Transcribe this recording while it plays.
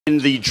In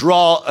the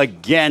draw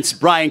against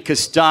Brian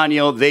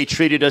Castaño, they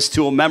treated us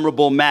to a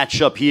memorable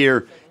matchup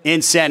here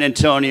in San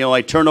Antonio.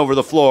 I turn over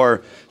the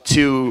floor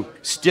to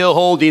still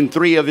holding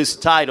 3 of his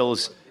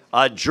titles,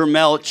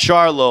 Jermell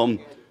Charlo.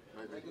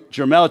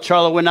 Jermell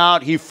Charlo went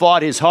out. He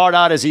fought his heart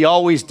out, as he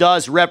always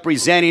does,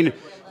 representing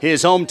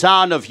his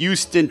hometown of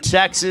Houston,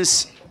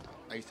 Texas.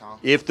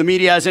 If the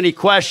media has any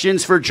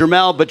questions for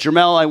Jermell, but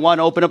Jermell, I want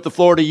to open up the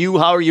floor to you.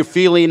 How are you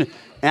feeling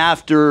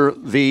after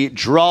the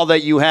draw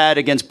that you had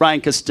against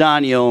Brian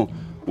Castaño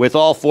with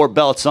all 4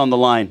 belts on the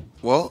line?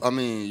 Well, I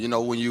mean,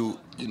 when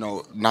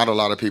not a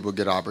lot of people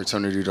get an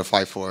opportunity to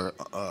fight for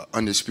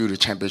undisputed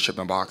championship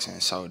in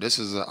boxing. So this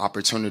is an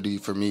opportunity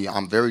for me.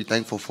 I'm very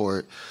thankful for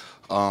it.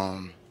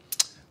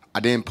 I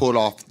didn't pull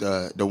off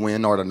the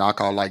win or the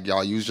knockout like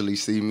y'all usually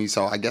see me.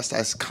 So I guess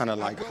that's kind of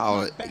like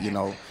how it,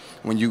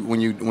 when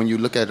you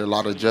look at a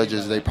lot of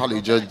judges, they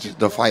probably judge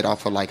the fight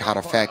off of like how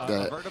the fact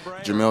that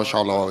Jermell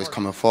Charlo always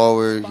coming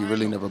forward. He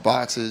really never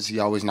boxes. He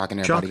always knocking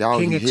everybody out.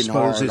 King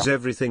Exposes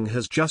Everything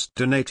has just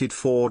donated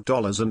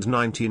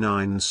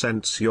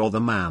 $4.99. You're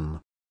the man.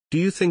 Do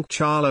you think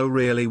Charlo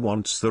really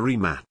wants the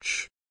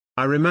rematch?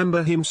 I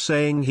remember him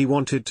saying he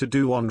wanted to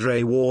do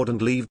Andre Ward and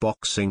leave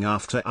boxing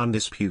after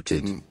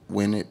Undisputed. Didn't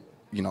win it,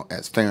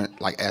 as fair,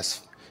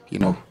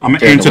 I'm gonna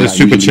enter the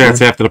super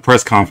chats after the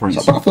press conference.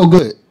 So, but I feel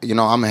good.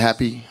 I'm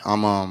happy.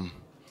 I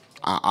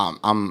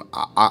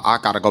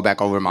gotta go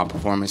back over my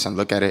performance and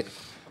look at it.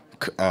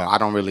 I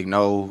don't really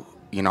know.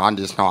 I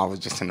just know I was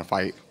just in a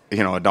fight.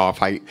 A dog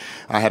fight.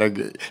 I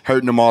had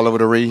hurting him all over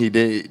the ring. He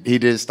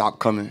did stop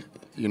coming.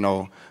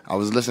 I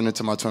was listening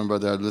to my twin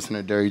brother. I was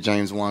listening to Derry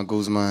James, Juan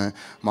Guzman,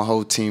 my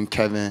whole team,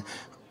 Kevin,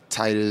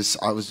 Titus.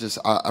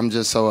 I'm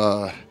just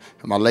so.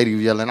 My lady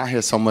yelling. I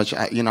hear so much.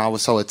 I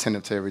was so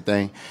attentive to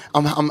everything.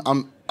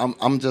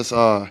 I'm just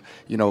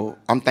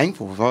I'm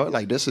thankful for it.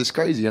 Like, this is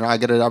crazy. I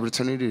get an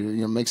opportunity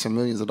to make some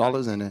millions of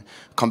dollars and then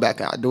come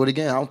back and I do it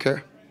again. I don't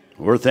care.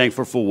 We're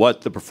thankful for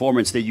what the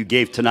performance that you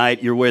gave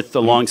tonight. You're with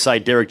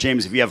alongside Derek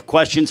James. If you have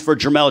questions for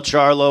Jermell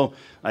Charlo,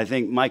 I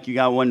think Mike, you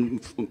got one.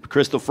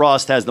 Crystal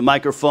Frost has the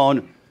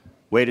microphone.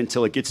 Wait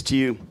until it gets to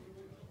you.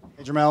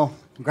 Hey Jermell,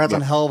 congrats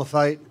on a hell of a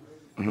fight.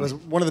 It was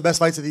one of the best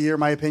fights of the year, in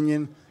my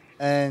opinion,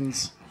 and.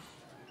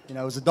 It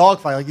was a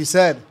dogfight, like you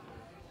said.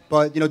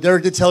 But,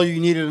 Derek did tell you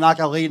needed a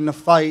knockout late in the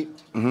fight.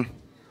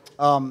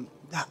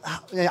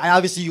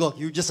 Obviously,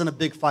 you're just in a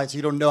big fight, so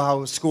you don't know how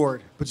it was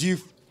scored. But do you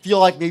feel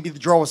like maybe the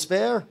draw was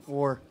fair?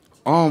 Or?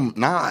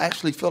 I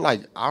actually feel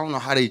like, I don't know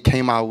how they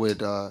came out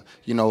with,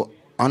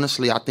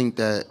 honestly, I think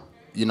that,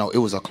 it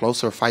was a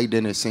closer fight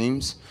than it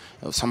seems.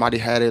 If somebody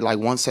had it like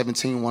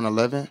 117,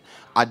 111,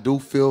 I do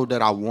feel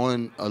that I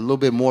won a little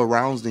bit more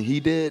rounds than he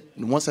did.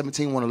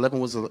 117, 111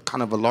 was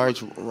kind of a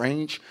large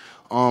range.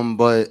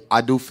 But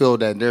I do feel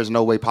that there's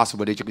no way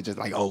possible that you could just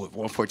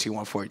 114,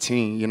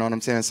 114. You know what I'm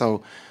saying?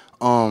 So,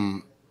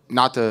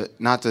 not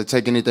to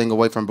take anything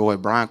away from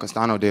what Brian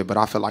Castano did, but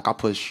I feel like I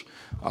pushed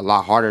a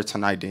lot harder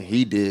tonight than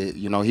he did.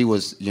 He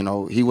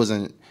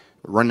wasn't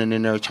running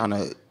in there trying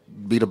to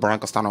be the Brian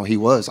Castano he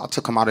was. I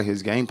took him out of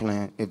his game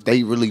plan. If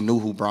they really knew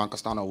who Brian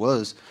Castano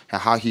was and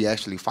how he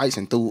actually fights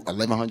and threw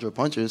 1,100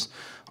 punches,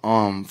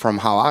 from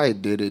how I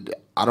did it,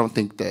 I don't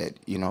think that,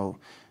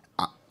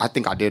 I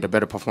think I did a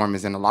better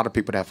performance than a lot of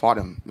people that fought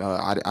him.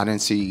 I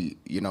didn't see,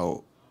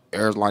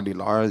 Errol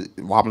Lar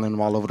wobbling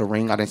him all over the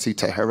ring. I didn't see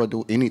Tejera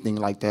do anything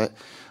like that.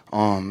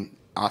 I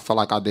felt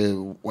like I did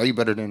way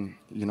better than,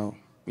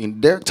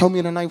 And Derek told me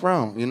in the 9th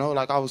round,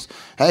 I was,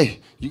 hey,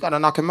 you got to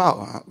knock him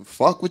out.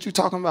 Fuck, what you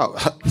talking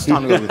about? What you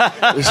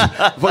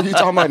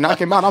talking about? Knock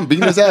him out. I'm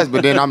beating his ass.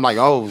 But then I'm like,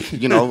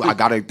 I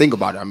got to think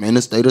about it. I'm in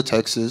the state of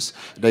Texas.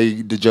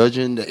 The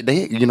judging,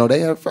 they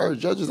had fair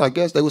judges, I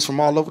guess. They was from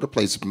all over the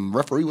place.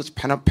 Referee was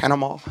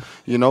Panama,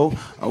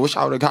 I wish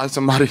I would have got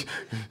somebody.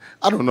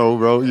 I don't know,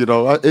 bro.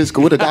 It's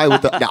cool with a guy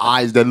with the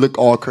eyes that look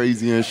all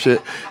crazy and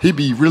shit. He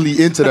be really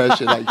into that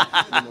shit. Like,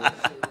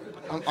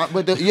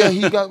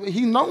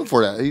 he's known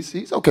for that.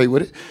 He's okay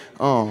with it.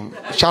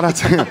 Shout out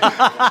to him.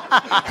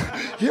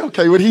 He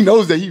okay with it. He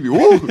knows that he be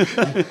woo.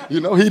 He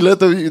let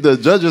the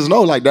judges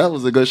know like that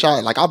was a good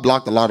shot. Like, I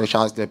blocked a lot of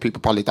shots that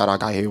people probably thought I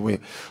got hit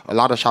with. A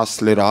lot of shots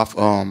slid off. It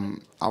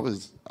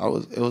was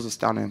an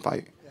astounding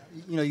fight.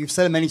 You've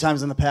said it many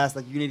times in the past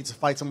that you needed to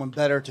fight someone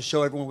better to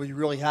show everyone what you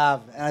really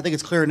have. And I think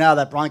it's clear now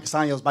that Brian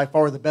Castaño is by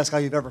far the best guy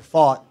you've ever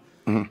fought.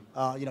 He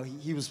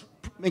was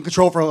in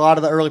control for a lot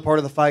of the early part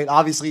of the fight.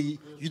 Obviously,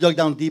 you dug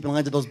down deep and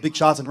landed those big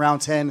shots in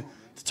round 10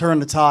 to turn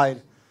the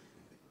tide.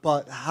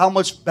 But how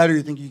much better do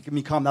you think you can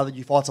become now that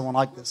you fought someone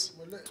like this?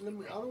 I don't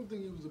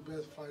think it was the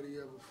best fight he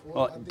ever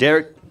fought.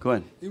 Derek, go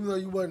ahead. Even though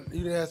you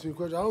didn't ask me a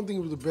question, I don't think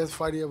it was the best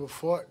fight he ever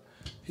fought.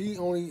 He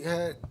only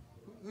had.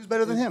 Who's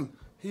better than him?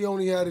 He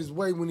only had his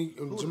way when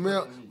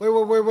Jermell.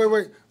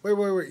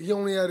 Wait. He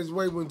only had his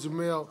way when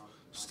Jermell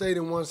stayed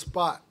in one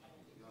spot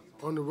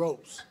on the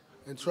ropes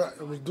and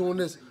was doing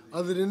this.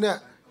 Other than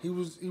that, he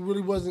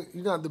really wasn't.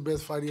 He's not the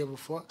best fight he ever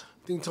fought.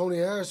 I think Tony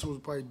Harrison was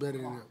probably better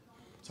than him.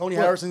 Tony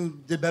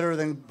Harrison did better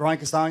than Brian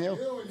Castaño?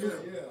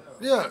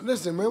 Yeah,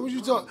 listen, man, what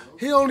you talking?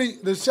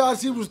 The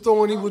shots he was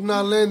throwing, he was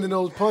not landing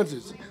those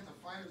punches.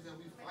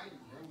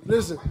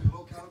 Listen,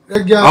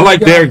 that guy. I like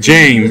Derek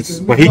James,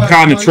 but he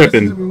kind of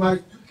tripping.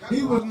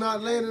 He was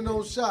not landing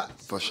those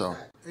shots. For sure.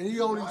 And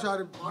he only tried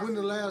to win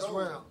the last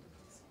round.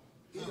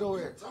 Go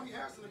ahead.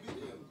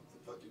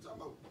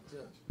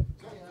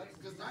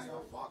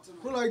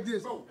 Put like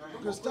this.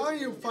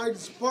 Castaño fight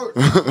spurts.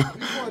 He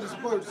fought in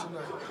spurts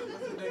tonight.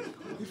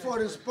 He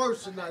fought in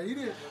spurts tonight. He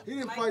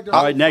didn't fight the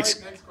All right,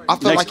 next. I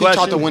feel next like question. he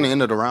tried to win the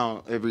end of the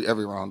round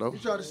every round though. He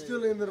tried to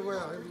steal the end of the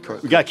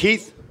round. We got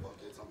Keith.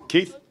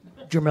 Keith.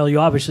 Jermell, you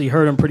obviously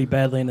hurt him pretty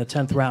badly in the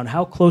 10th round.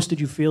 How close did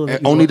you feel?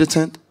 That Only the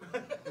 10th?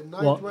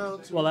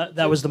 Well,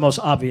 that was the most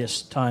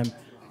obvious time.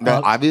 The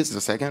obvious,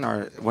 the second,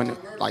 or when,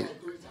 like,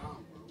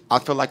 I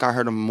feel like I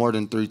heard him more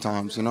than 3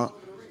 times, you know?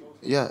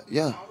 Yeah.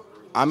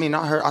 I mean,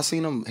 I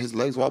seen him, his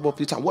legs wobble a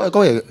few times. Well,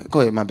 go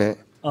ahead, my bad.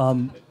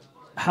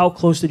 How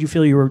close did you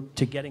feel you were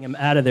to getting him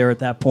out of there at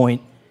that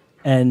point?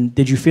 And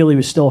did you feel he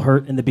was still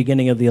hurt in the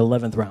beginning of the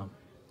 11th round?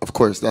 Of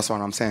course, that's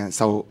what I'm saying.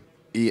 So,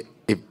 if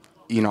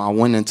I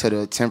went into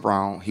the 10th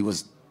round, he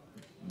was,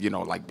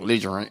 like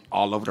belligerent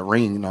all over the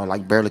ring,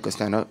 like barely could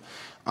stand up.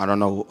 I don't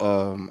know.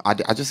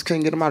 I just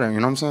couldn't get him out of there. You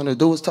know what I'm saying? The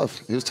dude was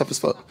tough. He was tough as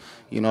fuck.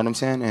 You know what I'm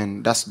saying?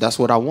 And that's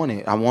what I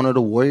wanted. I wanted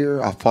a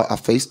warrior. I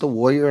faced a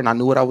warrior, and I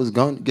knew what I was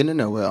getting in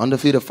there with.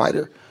 Undefeated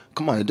fighter.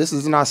 Come on, this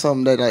is not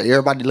something that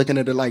everybody looking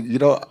at it like,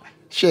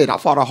 shit. I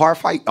fought a hard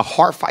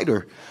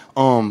fighter.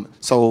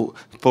 So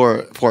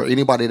for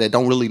anybody that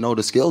don't really know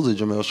the skills of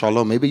Jermell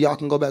Charlo, maybe y'all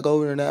can go back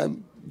over and add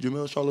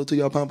Jermell Charlo to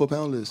your pound for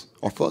pound list,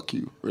 or fuck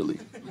you, really.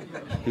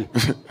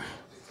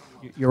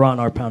 You're on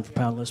our pound for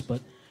pound list,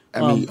 but.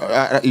 I mean,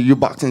 your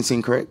boxing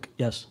scene, correct?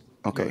 Yes.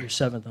 Okay. You're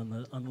 7th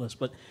on the list,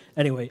 but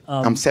anyway.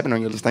 I'm 7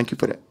 on your list. Thank you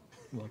for that.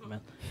 You're welcome,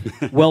 man.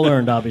 Well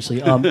earned,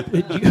 obviously.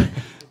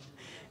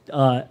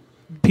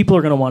 People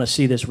are going to want to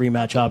see this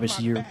rematch.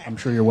 Obviously, I'm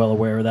sure you're well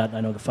aware of that.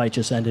 I know the fight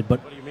just ended,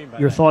 but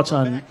your thoughts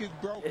on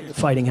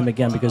fighting him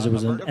again, because it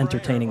was an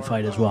entertaining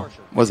fight as well.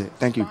 Was it?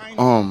 Thank you.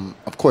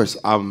 Of course.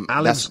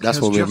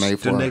 That's what we're made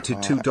for. Donated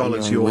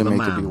 $2. You're we're the made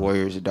man. to be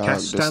warriors, dog.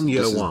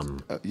 Castano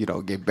won.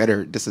 Get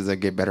better. This is a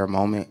get better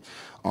moment.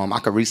 I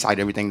could recite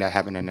everything that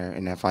happened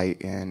in that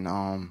fight, and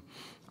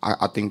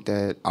I think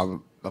that I,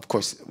 of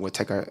course, would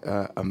take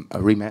a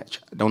rematch.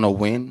 Don't know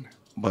when,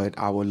 but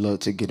I would love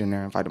to get in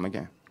there and fight him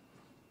again.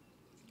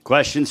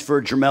 Questions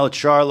for Jermell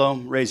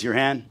Charlo? Raise your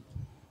hand.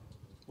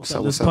 What's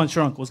up? This is Punch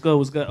Drunk. What's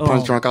good?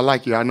 Punch Drunk, I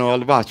like you. I know all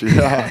about you.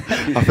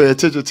 I pay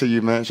attention to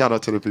you, man. Shout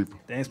out to the people.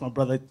 Thanks, my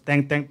brother.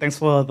 Thanks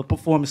for the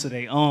performance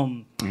today.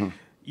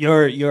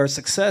 Your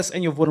success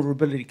and your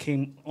vulnerability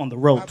came on the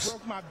ropes.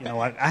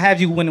 I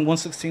have you winning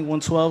 116,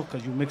 112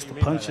 because you mixed the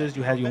punches.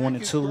 You had your 1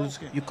 and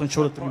 2s. You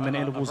controlled the 3-minute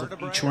intervals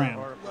of each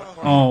round.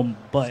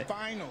 But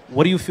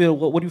what do you feel?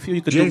 What do you feel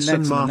you could Jason do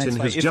next? Martin in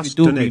the next has fight just if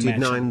you do donated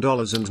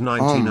rematch?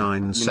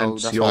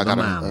 $9.99. That's You're why I the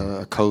got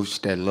man. a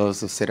coach that loves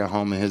to sit at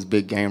home in his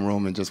big game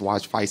room and just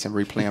watch fights and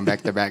replay them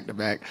back to back to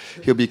back.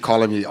 He'll be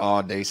calling me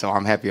all day, so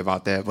I'm happy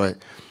about that. But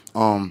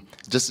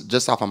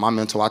just off of my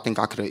mental, I think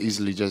I could have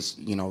easily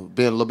just been a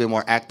little bit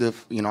more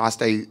active. I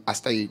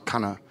stay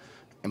kind of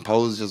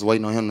imposed, just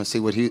waiting on him to see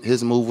what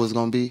his move was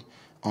gonna be.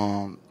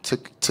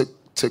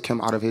 Took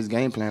him out of his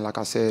game plan. Like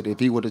I said, if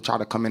he would have tried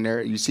to come in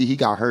there, you see he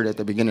got hurt at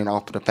the beginning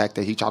off of the fact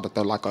that he tried to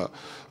throw like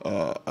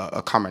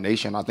a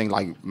combination. I think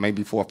like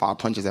maybe 4 or 5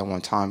 punches at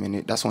one time,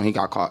 and that's when he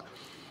got caught.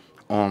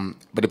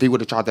 But if he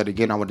would have tried that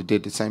again, I would have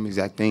did the same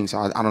exact thing.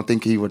 So I don't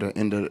think he would have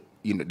ended.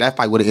 That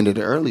fight would have ended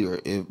earlier.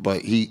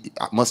 But he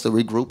must have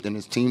regrouped, and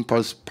his team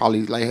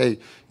probably like, hey,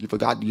 you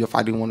forgot you're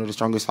fighting one of the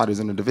strongest fighters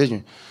in the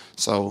division.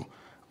 So,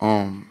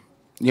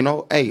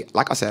 hey,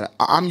 like I said,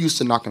 I'm used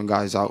to knocking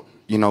guys out.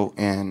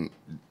 And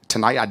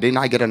tonight I did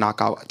not get a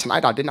knockout.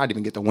 Tonight I did not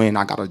even get the win.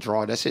 I got a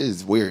draw. That shit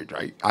is weird,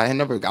 right? I had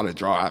never got a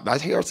draw. I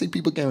see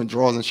people getting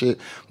draws and shit,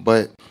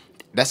 but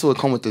that's what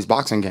come with this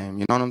boxing game.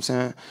 You know what I'm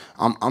saying?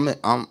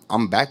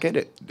 I'm back at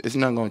it. It's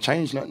not gonna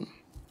change nothing.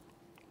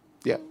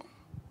 Yeah.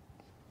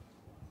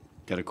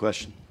 Got a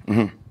question?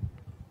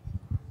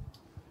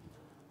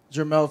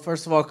 Jermell,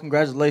 first of all,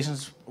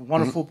 congratulations.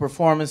 Wonderful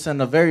performance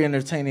and a very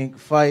entertaining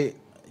fight.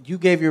 You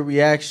gave your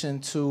reaction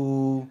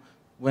to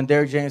when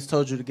Derek James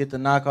told you to get the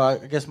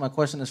knockout. I guess my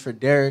question is for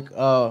Derek.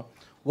 What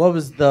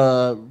was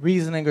the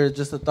reasoning or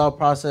just the thought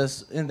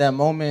process in that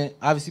moment?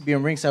 Obviously,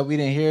 being ringside, we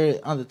didn't hear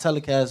it on the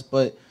telecast,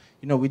 but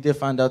we did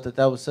find out that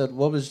was said.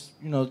 What was,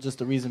 just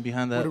the reason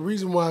behind that? Well, the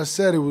reason why I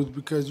said it was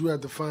because you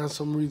had to find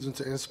some reason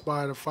to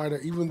inspire the fighter,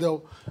 even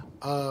though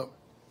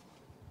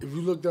if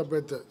you looked up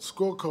at the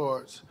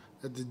scorecards,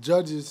 that the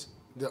judges,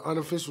 the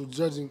unofficial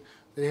judging,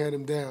 they had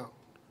him down.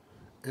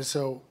 And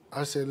so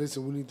I said,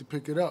 listen, we need to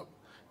pick it up,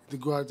 to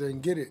go out there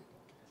and get it.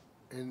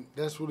 And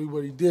that's really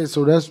what he did.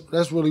 So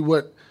that's really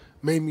what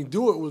made me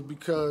do it, was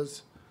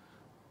because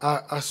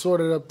I saw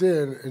it up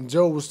there, and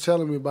Joe was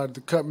telling me about it,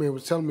 the cut man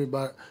was telling me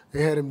about it,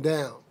 they had him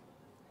down.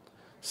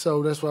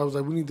 So that's why I was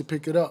like, we need to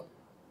pick it up.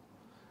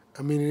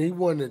 I mean, and he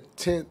won the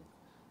 10th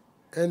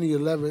and the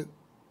 11th.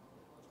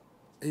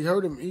 He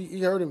hurt him.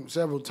 He hurt him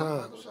several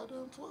times.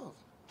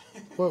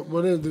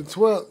 But in the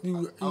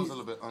 12th, I was a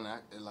little bit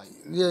unactive. Like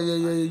yeah.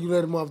 You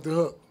let him off the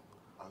hook.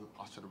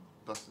 I should have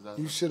busted that.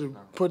 You should have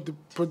put the.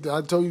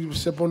 I told you to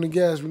step on the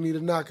gas. We need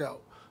a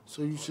knockout.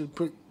 So you should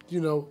put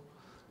it on.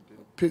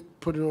 Put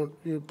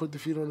the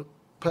feet on the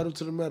pedal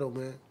to the metal,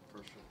 man.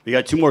 We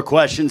got 2 more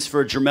questions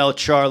for Jermell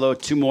Charlo.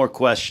 2 more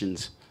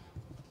questions.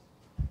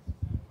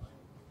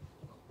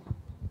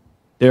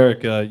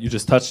 Derek, you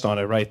just touched on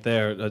it right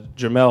there.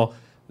 Jermell,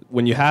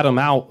 when you had him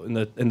out in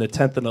the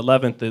 10th and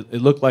 11th,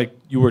 it looked like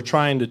you were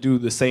trying to do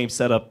the same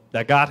setup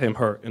that got him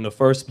hurt in the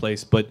first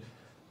place. But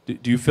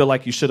do you feel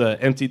like you should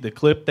have emptied the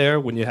clip there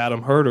when you had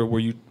him hurt, or were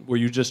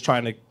you just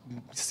trying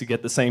to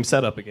get the same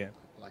setup again?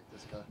 Like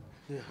this guy.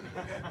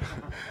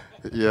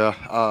 Yeah.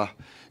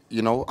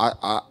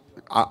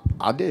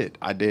 I did.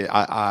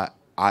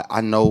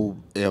 I know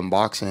in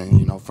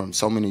boxing, from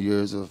so many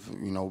years of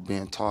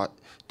being taught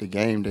the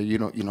game that you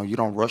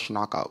don't rush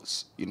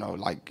knockouts.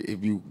 Like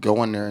if you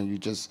go in there and you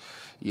just,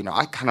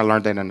 I kind of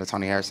learned that in the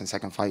Tony Harrison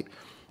second fight.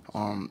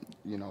 I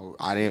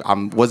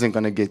wasn't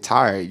gonna get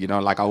tired.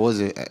 Like I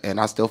wasn't, and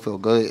I still feel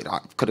good. I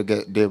could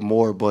have did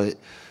more, but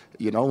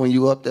when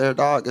you up there,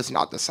 dog, it's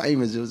not the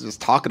same as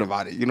just talking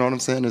about it. You know what I'm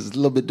saying? It's a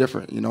little bit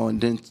different. And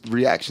then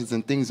reactions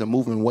and things are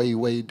moving way,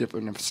 way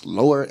different and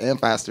slower and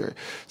faster.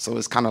 So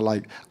it's kind of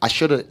like I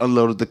should have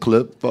unloaded the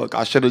clip. Fuck,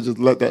 I should have just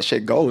let that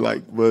shit go.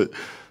 Like, but.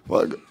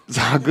 Fuck, it's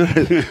all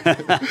good.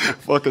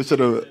 Fuck, I should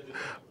have.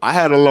 I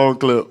had a long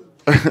clip.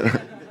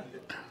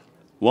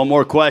 1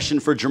 more question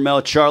for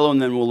Jermell Charlo, and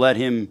then we'll let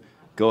him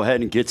go ahead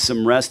and get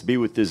some rest, be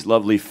with his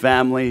lovely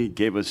family.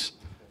 Gave us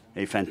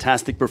a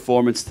fantastic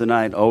performance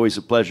tonight. Always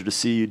a pleasure to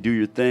see you do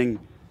your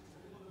thing.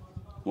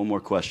 1 more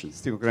question.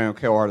 Steve Grano,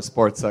 KOR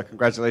Sports.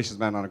 Congratulations,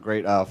 man, on a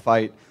great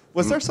fight.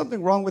 Was there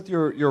something wrong with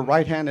your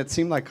right hand? It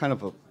seemed like kind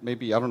of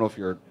maybe, I don't know if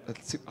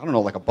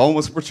like a bone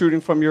was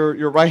protruding from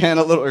your right hand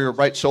a little, or your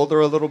right shoulder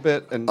a little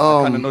bit, and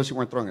I kind of noticed you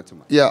weren't throwing it too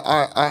much. Yeah,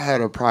 I had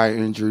a prior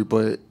injury,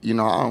 but, I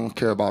don't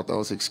care about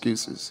those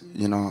excuses.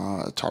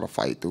 I try to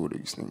fight through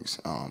these things,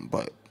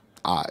 but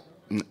I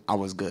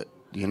was good.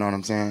 You know what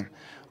I'm saying?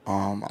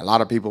 A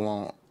lot of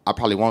people I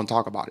probably won't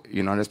talk about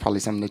it. That's probably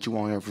something that you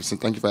won't hear.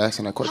 Thank you for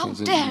asking that question.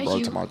 You brought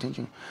it to my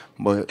attention.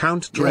 But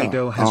Count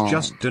Drago has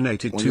just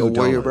donated $2.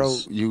 Warrior, bro,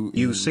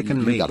 you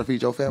sicken me. You gotta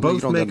feed your family. Both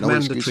you don't make get no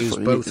excuses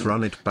for mandatories, both anything.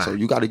 run it back. So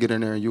you got to get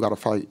in there and you got to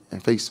fight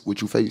and face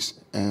what you face.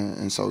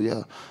 And so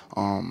yeah,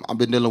 I've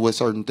been dealing with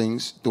certain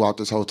things throughout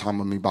this whole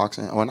time of me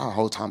boxing. Well, not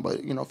whole time, but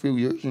a few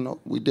years.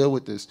 We deal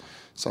with this.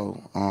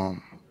 So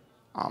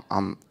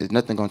it's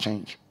nothing gonna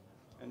change.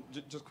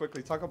 Just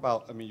quickly, talk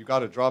about, you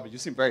got a draw, but you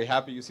seem very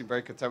happy. You seem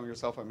very content with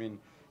yourself.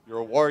 You're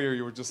a warrior.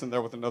 You were just in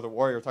there with another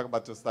warrior. Talk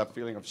about just that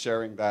feeling of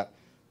sharing that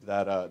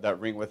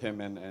ring with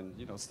him and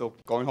still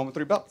going home with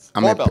 3 belts.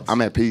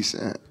 I'm at peace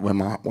with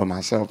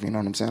myself. You know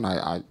what I'm saying?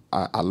 I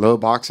love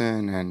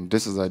boxing, and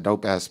this is a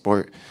dope-ass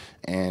sport.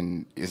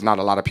 And it's not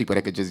a lot of people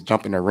that could just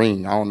jump in the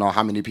ring. I don't know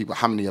how many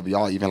of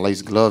y'all even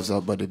lace gloves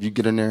up, but if you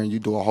get in there and you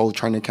do a whole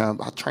training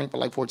camp, I trained for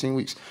like 14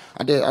 weeks.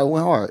 I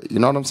went hard, you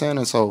know what I'm saying?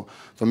 And so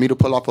for me to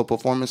pull off a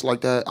performance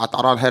like that, I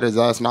thought I had his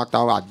ass knocked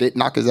out. I did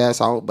knock his ass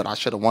out, but I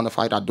should have won the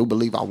fight. I do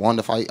believe I won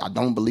the fight. I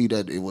don't believe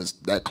that it was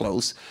that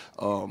close.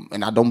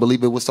 And I don't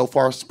believe it was so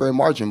far spread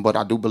margin, but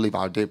I do believe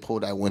I did pull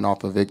that win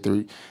off a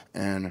victory.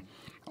 And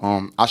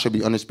I should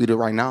be undisputed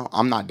right now.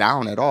 I'm not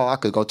down at all. I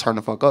could go turn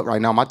the fuck up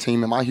right now. My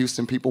team and my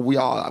Houston people, we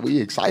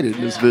excited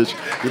in this bitch.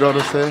 You know what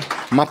I'm saying?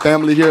 My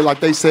family here,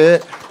 like they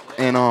said,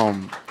 and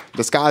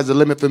the sky's the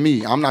limit for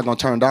me. I'm not gonna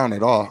turn down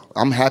at all.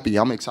 I'm happy.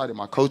 I'm excited.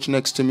 My coach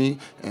next to me,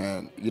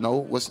 and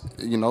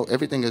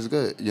everything is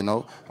good.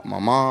 My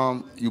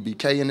mom,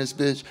 UBK in this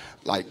bitch,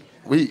 like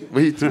we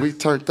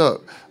turned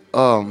up.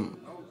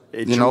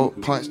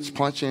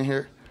 Punch in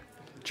here.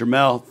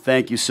 Jermell,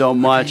 thank you so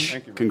much.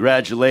 Thank you.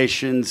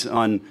 Congratulations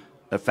on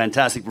a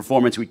fantastic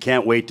performance. We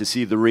can't wait to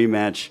see the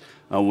rematch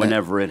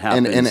whenever it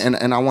happens.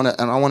 And I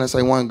wanna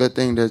say one good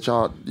thing that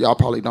y'all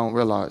probably don't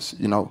realize.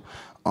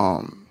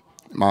 One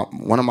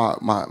of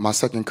my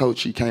second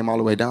coach, he came all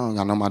the way down.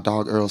 I know my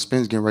dog Earl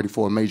Spence getting ready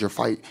for a major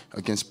fight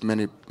against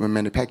Manny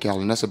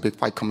Pacquiao, and that's a big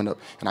fight coming up.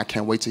 And I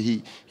can't wait till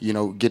he,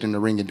 get in the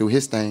ring and do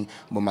his thing.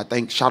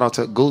 But shout out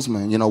to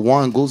Guzman,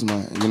 Juan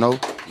Guzman,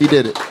 he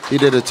did it. He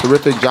did a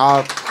terrific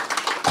job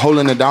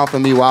holding it down for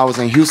me while I was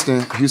in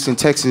Houston,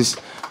 Texas.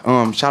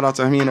 Shout out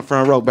to him in the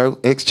front row, bro.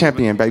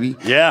 Ex-champion, baby.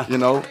 Yeah.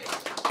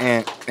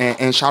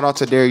 And shout out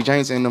to Derrick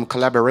James and them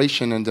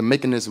collaboration and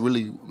making this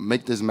really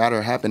make this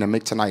matter happen and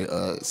make tonight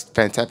a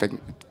fantastic,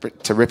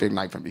 terrific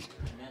night for me.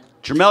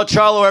 Jermell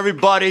Charlo,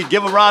 everybody,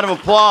 give a round of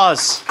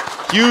applause.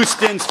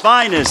 Houston's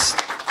finest,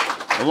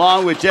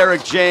 along with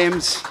Derrick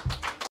James.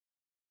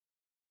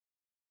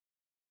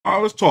 All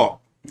right, let's talk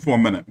for a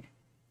minute.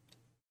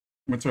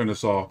 I'm gonna turn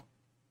this off.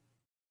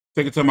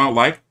 Take a time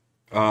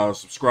out,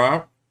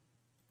 subscribe.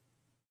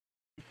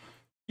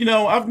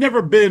 I've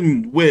never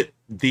been with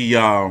the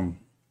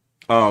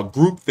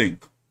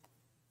groupthink.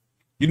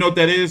 You know what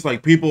that is?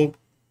 Like people,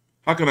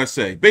 how can I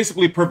say?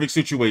 Basically, perfect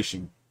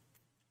situation.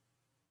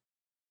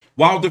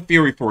 Wilder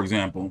Fury, for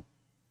example,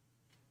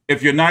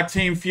 If you're not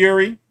Team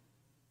Fury,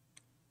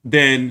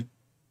 then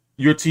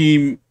you're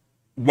Team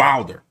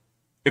Wilder.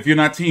 If you're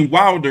not Team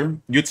Wilder,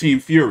 you're Team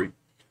Fury.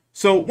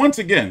 So once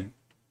again,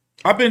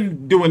 I've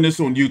been doing this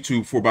on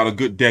YouTube for about a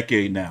good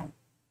decade now.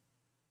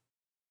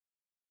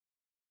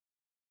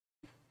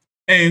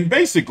 And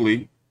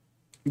basically,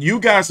 you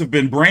guys have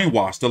been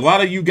brainwashed. A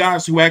lot of you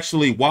guys who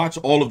actually watch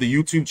all of the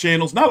YouTube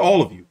channels, not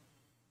all of you,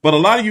 but a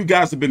lot of you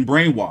guys have been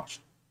brainwashed.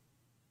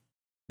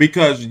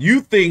 Because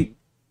you think,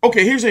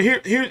 okay, here's a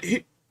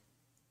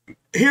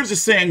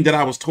saying that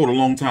I was told a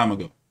long time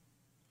ago.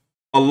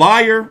 A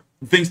liar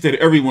thinks that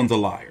everyone's a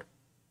liar.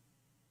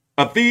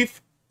 A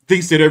thief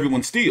thinks that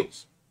everyone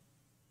steals.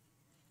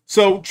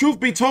 So, truth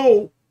be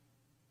told,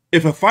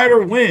 if a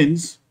fighter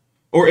wins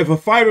or if a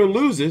fighter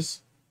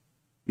loses,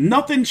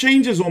 nothing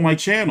changes on my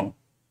channel.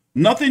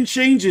 Nothing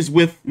changes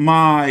with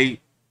my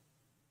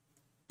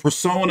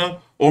persona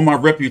or my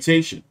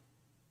reputation.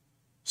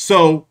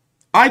 So,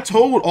 I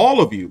told all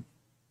of you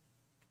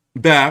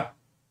that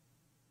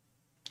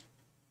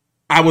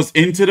I was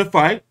into the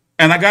fight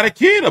and I got a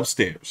kid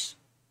upstairs.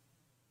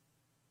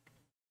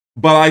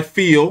 But I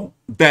feel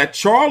that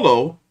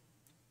Charlo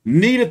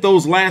needed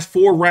those last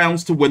 4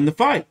 rounds to win the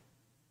fight.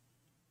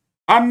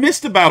 I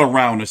missed about a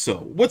round or so.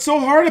 What's so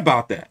hard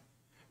about that?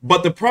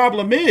 But the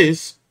problem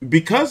is,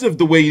 because of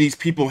the way these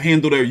people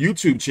handle their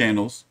YouTube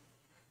channels,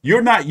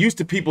 you're not used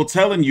to people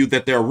telling you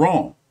that they're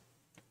wrong.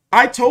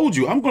 I told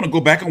you I'm going to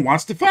go back and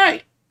watch the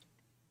fight.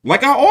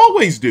 Like I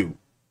always do.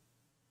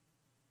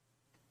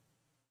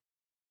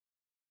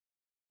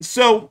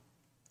 So,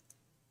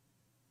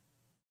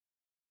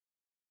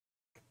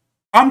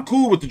 I'm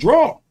cool with the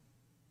draw.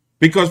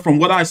 Because from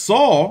what I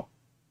saw,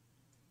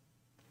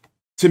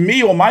 to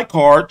me on my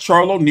card,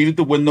 Charlo needed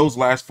to win those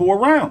last 4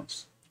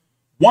 rounds.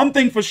 One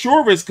thing for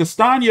sure is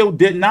Castano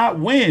did not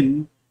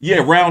win. Yeah,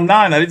 round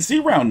 9. I didn't see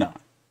round 9.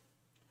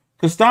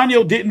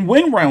 Castano didn't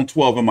win round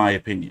 12, in my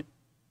opinion.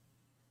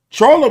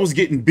 Charlo was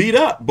getting beat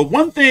up. But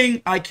one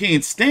thing I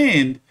can't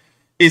stand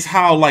is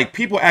how, like,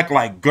 people act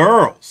like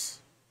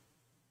girls.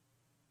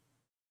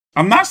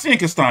 I'm not saying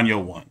Castano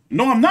won.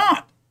 No, I'm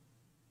not.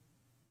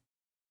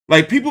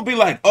 Like, people be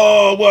like,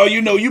 oh, well,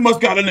 you know, you must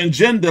got an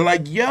agenda.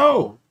 Like,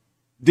 yo,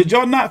 did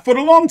y'all not, for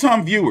the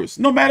long-time viewers,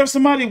 no matter if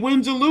somebody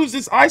wins or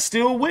loses, I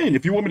still win.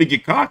 If you want me to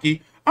get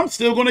cocky, I'm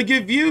still going to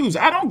get views.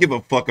 I don't give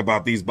a fuck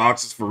about these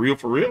boxes for real,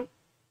 for real.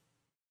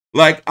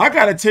 Like, I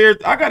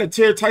gotta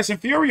tear Tyson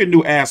Fury a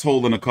new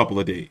asshole in a couple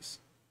of days.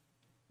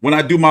 When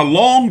I do my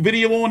long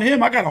video on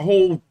him, I got a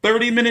whole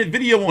 30-minute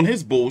video on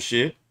his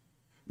bullshit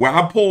where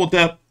I pulled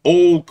up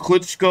old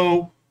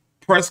Klitschko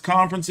press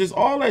conferences,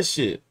 all that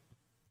shit.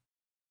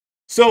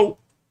 So,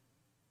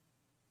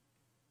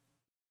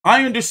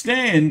 I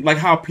understand, like,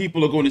 how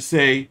people are going to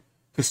say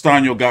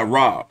Castano got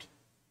robbed.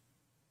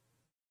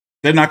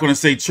 They're not going to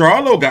say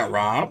Charlo got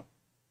robbed.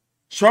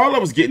 Charlo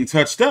was getting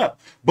touched up.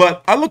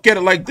 But I look at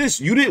it like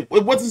this. It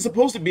wasn't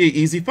supposed to be an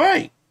easy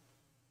fight.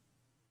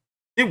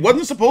 It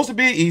wasn't supposed to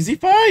be an easy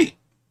fight.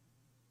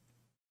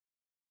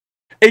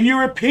 In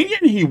your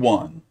opinion, he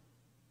won.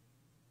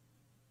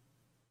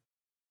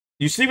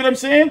 You see what I'm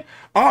saying?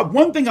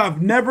 One thing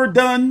I've never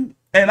done,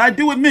 and I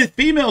do admit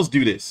females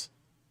do this.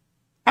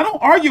 I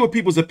don't argue with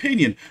people's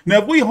opinion. Now,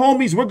 if we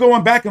homies, we're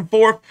going back and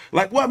forth.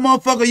 Like, what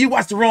motherfucker, you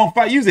watched the wrong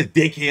fight. You was a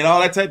dickhead, all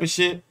that type of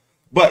shit.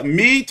 But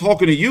me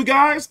talking to you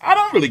guys, I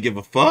don't really give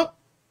a fuck.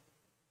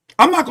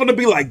 I'm not going to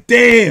be like,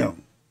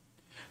 damn,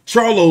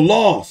 Charlo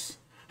lost.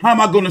 How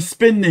am I going to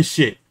spin this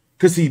shit?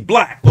 Because he's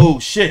black. Oh,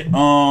 shit.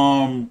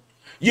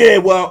 Yeah,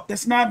 well,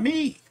 that's not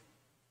me.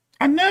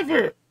 I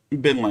never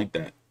been like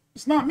that.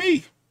 It's not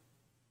me.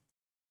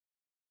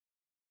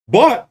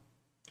 But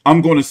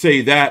I'm going to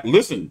say that,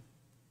 listen,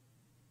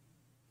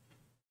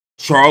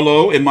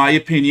 Charlo, in my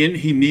opinion,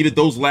 he needed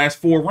those last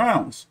 4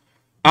 rounds.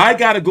 I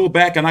got to go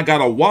back and I got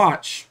to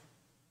watch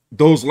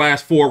those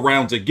last 4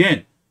 rounds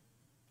again.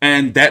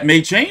 And that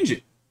may change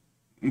it.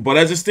 But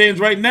as it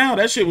stands right now,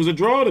 that shit was a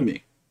draw to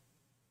me.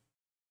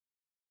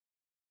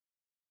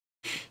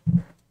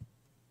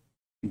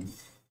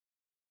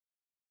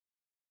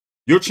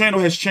 Your channel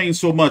has changed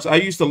so much. I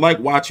used to like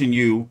watching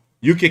you.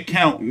 You could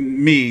count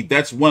me.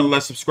 That's 1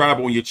 less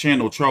subscriber on your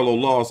channel. Charlo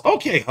lost.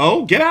 Okay,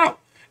 ho, get out.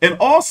 And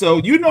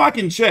also, you know I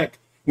can check.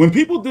 When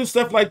people do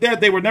stuff like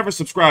that, they were never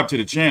subscribed to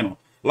the channel.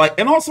 Like,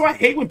 and also I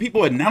hate when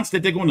people announce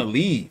that they're going to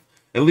leave.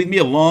 And leave me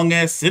a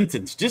long-ass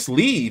sentence. Just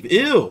leave.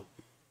 Ew.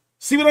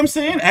 See what I'm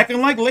saying?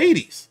 Acting like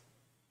ladies.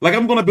 Like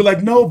I'm going to be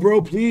like, no,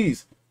 bro,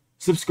 please.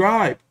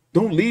 Subscribe.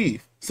 Don't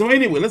leave. So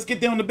anyway, let's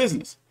get down to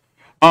business.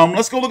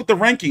 Let's go look at the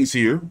rankings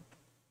here.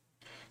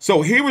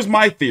 So here is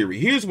my theory.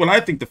 Here's what I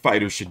think the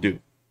fighters should do.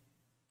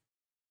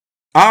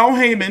 Al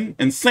Haymon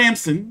and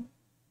Samson,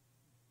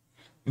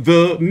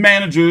 the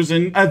managers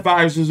and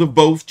advisors of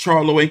both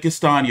Charlo and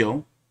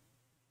Castano,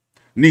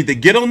 need to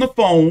get on the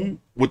phone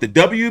with the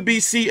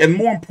WBC and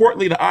more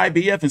importantly the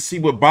IBF and see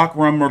what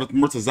Bakram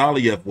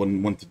Murtazaliev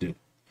want to do.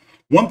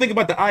 One thing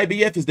about the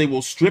IBF is they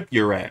will strip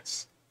your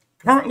ass.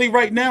 Currently,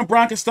 right now,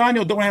 Brian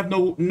Castaño don't have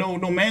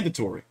no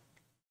mandatory.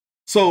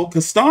 So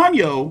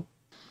Castano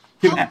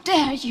can. How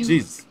dare you?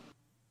 Jesus.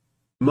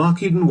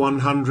 Markeden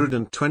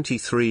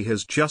 123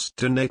 has just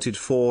donated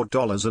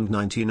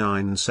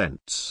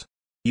 $4.99.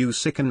 You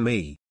sicken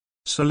me.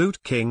 Salute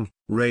King,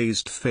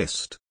 raised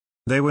fist.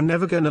 They were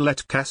never gonna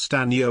let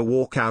Castaño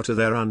walk out of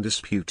there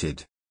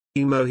undisputed.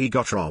 Emo, he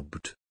got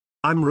robbed.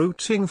 I'm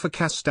rooting for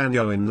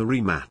Castaño in the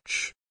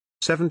rematch.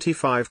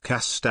 75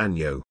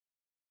 Castaño.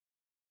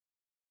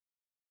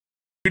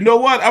 You know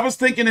what? I was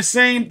thinking the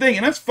same thing,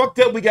 and that's fucked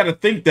up. We got to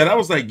think that. I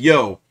was like,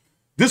 yo,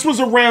 this was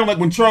around like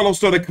when Charlo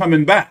started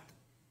coming back.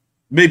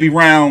 Maybe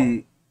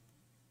round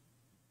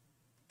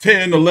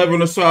 10,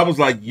 11 or so. I was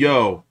like,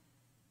 yo,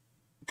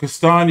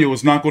 Castaño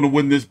is not going to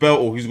win this belt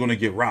or he's going to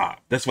get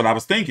robbed. That's what I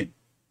was thinking.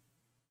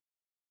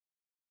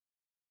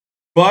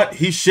 But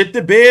he shit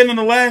the bed in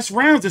the last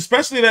rounds,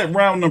 especially that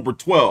round number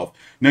 12.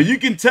 Now, you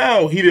can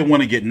tell he didn't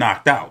want to get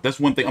knocked out. That's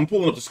one thing. I'm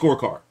pulling up the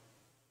scorecard.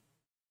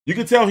 You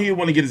can tell he didn't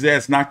want to get his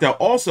ass knocked out.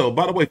 Also,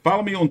 by the way,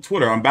 follow me on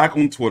Twitter. I'm back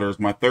on Twitter. It's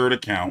my third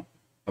account.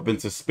 I've been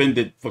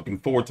suspended fucking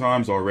 4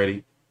 times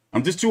already.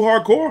 I'm just too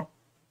hardcore.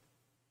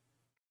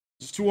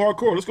 Just too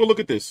hardcore. Let's go look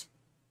at this.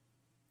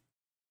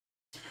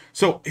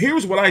 So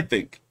here's what I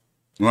think.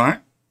 All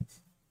right.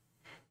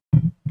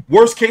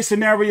 Worst case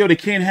scenario, they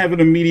can't have an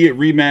immediate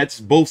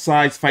rematch. Both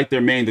sides fight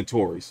their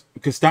mandatories.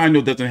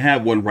 Castaño doesn't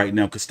have one right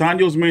now.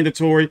 Castaño's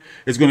mandatory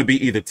is going to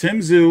be either Tim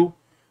Tszyu,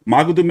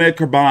 Magomed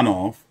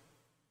Kurbanov,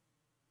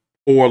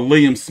 or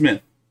Liam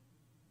Smith.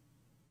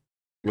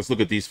 Let's look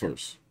at these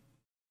first.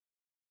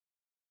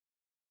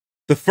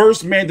 The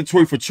first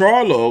mandatory for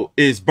Charlo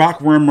is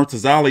Bakhram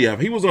Murtazaliev.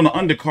 He was on the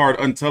undercard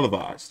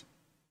untelevised.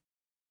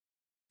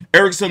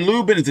 Erickson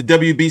Lubin is a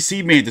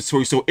WBC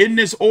mandatory. So in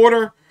this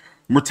order,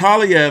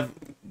 Murtazaliev's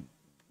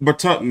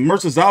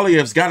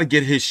got to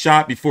get his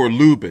shot before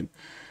Lubin.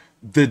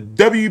 The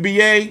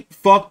WBA,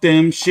 fuck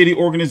them, shitty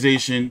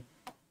organization.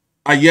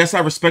 Yes, I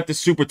respect the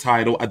super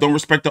title. I don't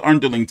respect the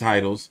underling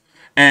titles.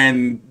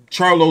 And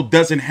Charlo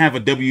doesn't have a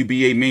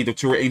WBA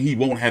mandatory, and he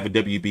won't have a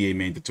WBA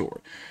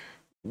mandatory.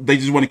 They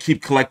just want to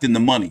keep collecting the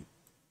money.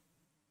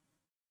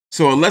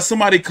 So unless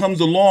somebody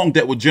comes along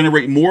that will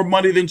generate more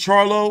money than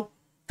Charlo,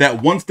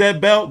 that wants that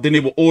belt, then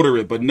they will order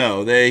it. But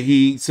no,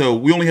 so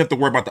we only have to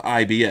worry about the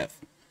IBF.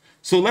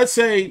 So let's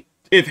say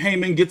if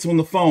Haymon gets on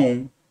the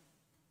phone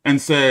and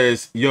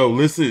says, yo,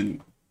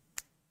 listen,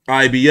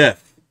 IBF,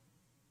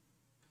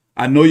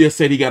 I know you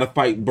said he got to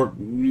fight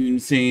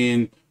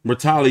Murtaliev,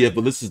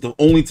 but this is the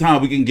only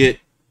time we can get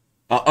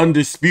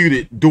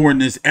undisputed during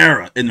this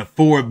era in the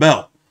 4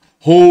 belt.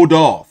 Hold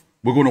off.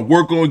 We're going to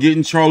work on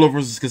getting Charlo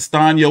versus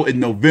Castaño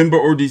in November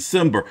or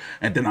December.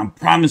 And then I'm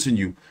promising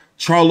you,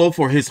 Charlo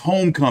for his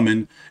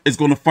homecoming is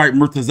going to fight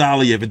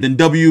Murtazaliev. And then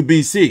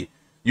WBC,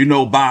 you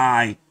know,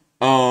 by,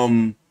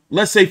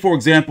 let's say, for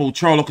example,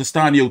 Charlo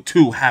Castaño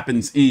 2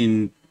 happens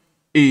in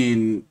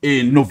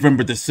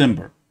November,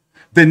 December.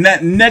 Then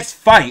that next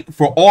fight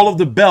for all of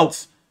the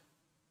belts,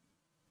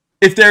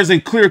 if there's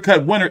a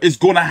clear-cut winner, it's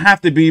going to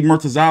have to be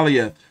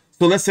Murtazaliev.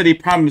 So let's say they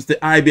promise the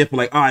IBF,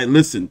 like, all right,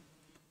 listen,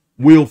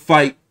 we'll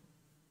fight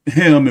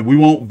him and we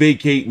won't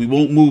vacate. We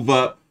won't move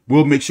up.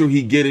 We'll make sure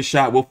he get a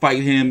shot. We'll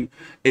fight him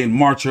in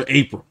March or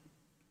April.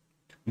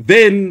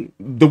 Then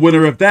the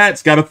winner of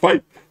that's got to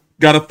fight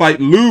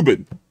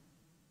Lubin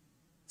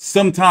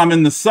sometime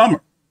in the summer,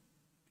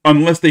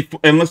 unless they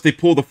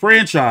pull the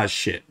franchise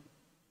shit,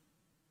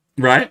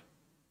 right?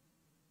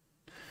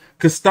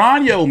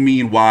 Castaño,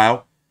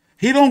 meanwhile,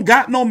 he don't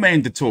got no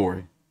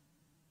mandatory.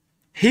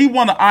 He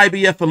won a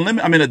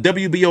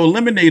WBO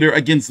eliminator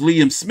against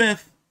Liam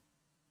Smith.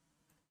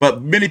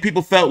 But many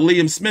people felt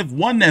Liam Smith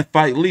won that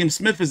fight. Liam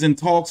Smith is in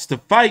talks to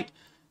fight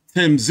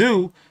Tim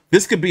Tszyu.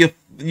 This could be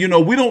we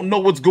don't know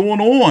what's going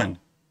on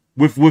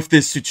with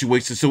this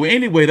situation. So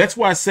anyway, that's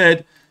why I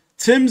said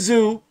Tim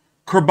Tszyu,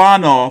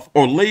 Kurbanov,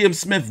 or Liam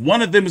Smith,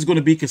 one of them is going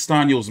to be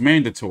Castaño's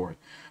mandatory.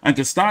 And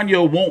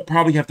Castaño won't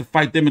probably have to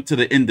fight them until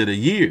the end of the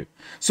year.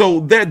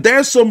 So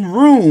there's some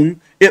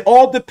room. It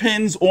all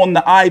depends on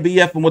the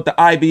IBF and what the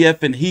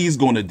IBF and he's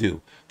going to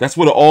do. That's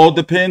what it all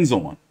depends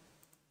on.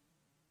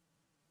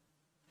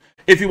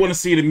 If you want to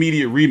see an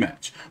immediate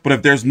rematch. But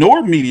if there's no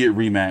immediate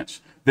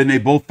rematch, then they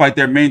both fight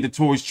their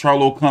mandatories.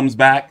 Charlo comes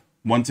back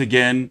once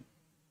again.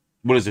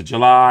 What is it?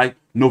 July,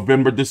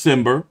 November,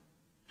 December.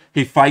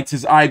 He fights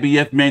his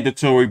IBF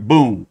mandatory.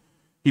 Boom.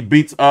 He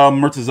beats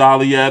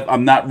Murtazaliev.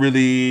 I'm not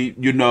really,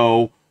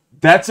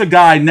 that's a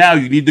guy now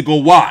you need to go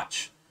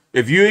watch.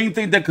 If you ain't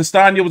think that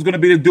Castaño was going to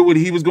be able to do what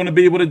he was going to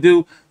be able to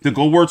do, then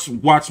go watch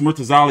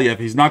Murtazaliev.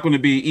 He's not going to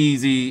be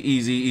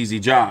easy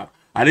job.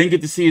 I didn't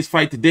get to see his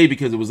fight today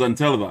because it was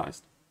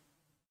untelevised.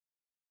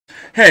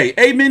 Hey,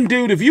 amen,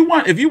 dude. If you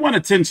want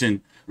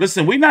attention,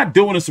 listen, we're not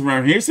doing this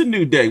around here. It's a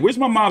new day. Where's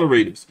my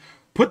moderators?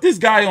 Put this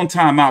guy on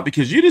timeout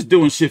because you're just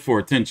doing shit for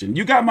attention.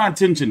 You got my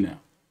attention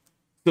now.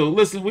 So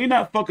listen, we're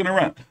not fucking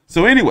around.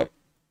 So anyway,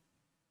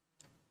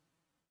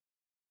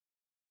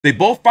 they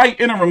both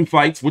fight interim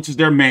fights, which is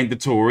their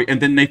mandatory,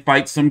 and then they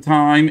fight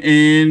sometime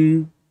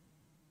in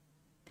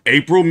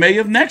April, May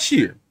of next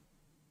year.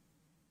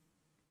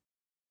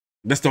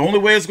 That's the only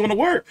way it's going to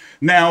work.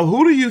 Now,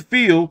 who do you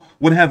feel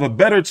would have a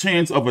better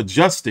chance of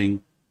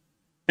adjusting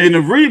in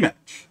a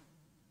rematch.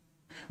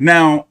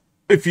 Now,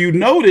 if you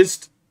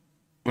noticed,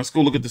 let's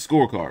go look at the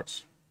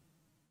scorecards.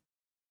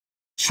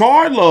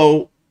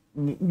 Charlo,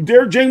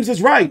 Derek James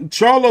is right.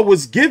 Charlo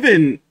was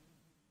given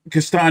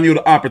Castaño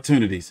the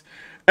opportunities.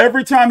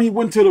 Every time he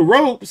went to the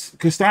ropes,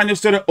 Castaño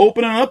started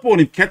opening up on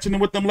him, catching him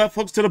with them left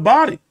hooks to the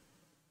body.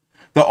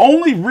 The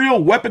only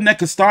real weapon that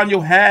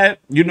Castaño had,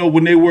 you know,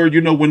 when they were,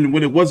 you know, when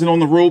it wasn't on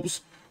the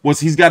ropes, was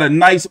he's got a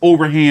nice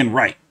overhand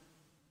right.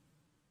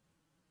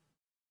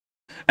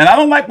 And I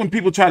don't like when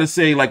people try to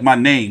say, like, my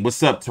name,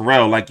 what's up,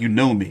 Terrell, like you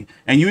know me.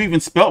 And you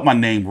even spelt my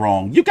name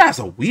wrong. You guys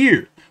are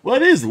weird. Well,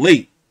 it is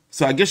late,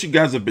 so I guess you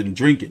guys have been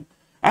drinking.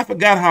 I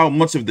forgot how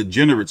much of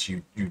degenerates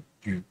you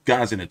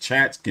guys in the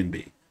chats can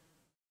be.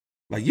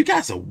 Like, you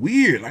guys are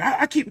weird. Like,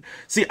 I keep...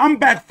 See, I'm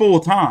back full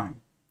time.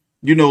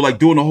 You know, like,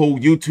 doing the whole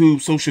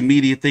YouTube, social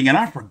media thing. And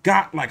I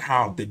forgot, like,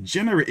 how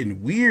degenerate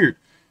and weird,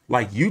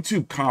 like,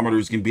 YouTube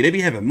commenters can be. They be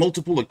having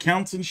multiple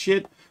accounts and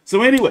shit.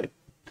 So anyway,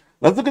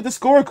 let's look at the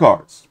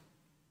scorecards.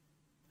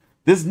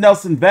 This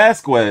Nelson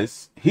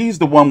Vasquez, he's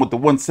the one with the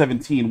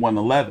 117,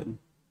 111.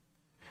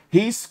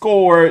 He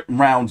scored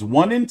rounds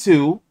 1 and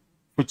 2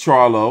 for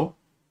Charlo,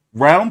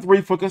 round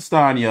 3 for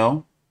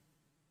Castaño,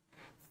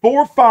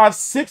 4, 5,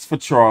 6 for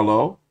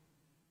Charlo,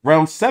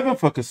 round 7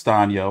 for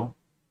Castaño,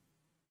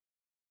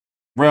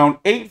 round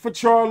 8 for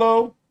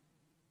Charlo,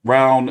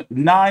 round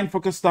 9 for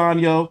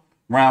Castaño,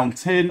 round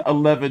 10,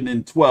 11,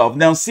 and 12.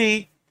 Now,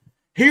 see,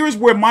 here's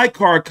where my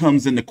card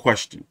comes into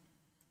question.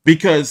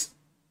 Because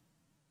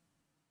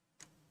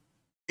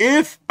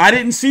if I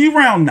didn't see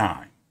round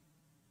 9,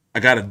 I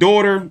got a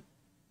daughter.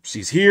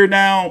 She's here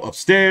now,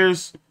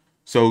 upstairs.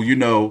 So, you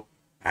know,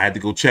 I had to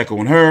go check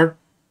on her.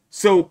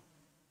 So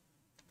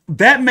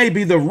that may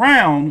be the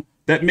round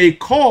that may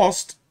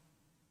cost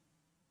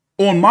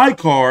on my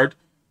card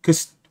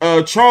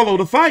Charlo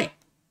to fight.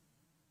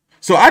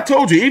 So I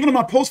told you, even in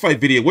my post-fight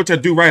video, which I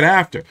do right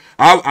after,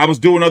 I was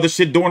doing other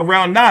shit during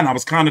round 9. I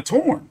was kind of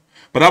torn.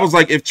 But I was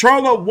like, if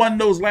Charlo won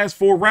those last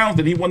 4 rounds,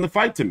 then he won the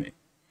fight to me.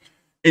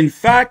 In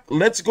fact,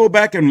 let's go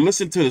back and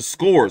listen to the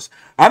scores.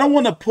 I don't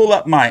want to pull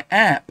up my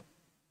app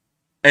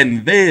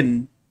and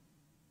then...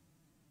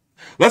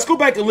 Let's go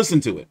back and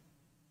listen to it.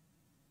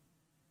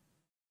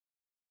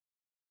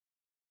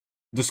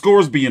 The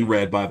score's being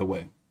read, by the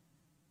way.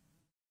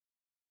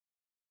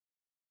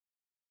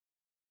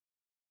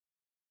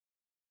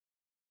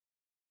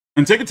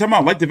 And take a time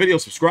out. Like the video,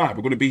 subscribe.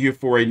 We're going to be here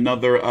for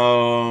another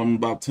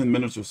about 10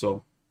 minutes or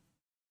so.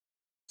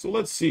 So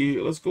let's see.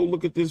 Let's go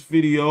look at this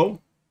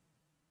video.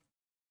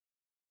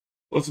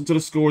 Listen to the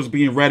scores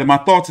being read and my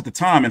thoughts at the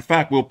time. In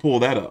fact, we'll pull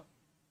that up.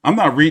 I'm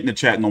not reading the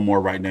chat no more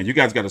right now. You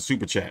guys got a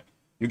super chat.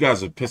 You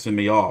guys are pissing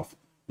me off.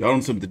 Y'all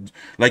don't something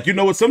like, you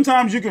know what?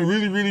 Sometimes you can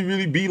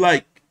really be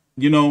like,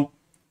 you know,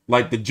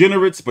 like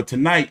degenerates. But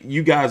tonight,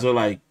 you guys are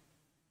like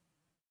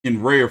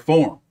in rare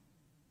form.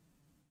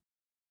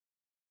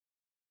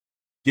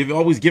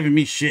 Always giving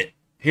me shit.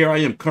 Here I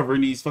am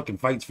covering these fucking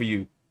fights for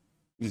you.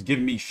 Just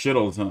giving me shit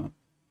all the time.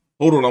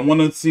 Hold on. I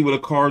want to see what the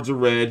cards are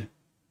read.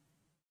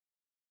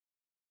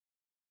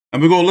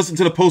 And we're going to listen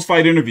to the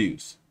post-fight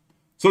interviews.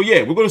 So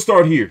yeah, we're going to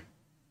start here.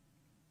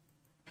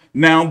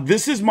 Now,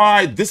 this is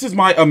my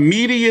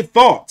immediate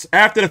thoughts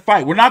after the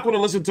fight. We're not going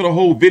to listen to the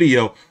whole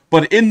video,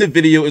 but in the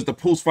video is the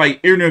post-fight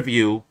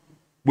interview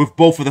with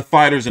both of the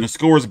fighters and the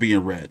scores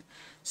being read.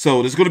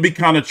 So this is going to be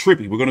kind of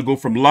trippy. We're going to go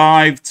from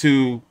live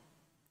to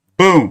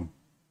boom.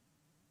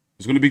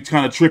 It's going to be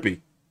kind of trippy.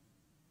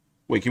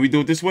 Wait, can we do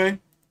it this way?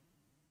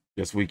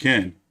 Yes, we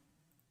can.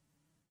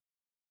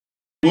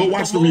 We'll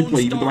watch the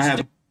replay even though I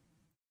have...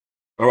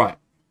 All right,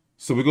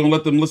 so we're going to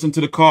let them listen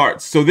to the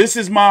cards. So this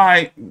is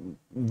not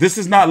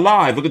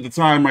live. Look at the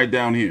time right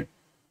down here.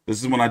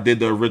 This is when I did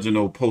the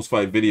original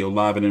post-fight video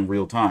live and in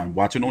real time.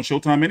 Watch it on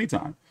Showtime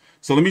anytime.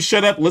 So let me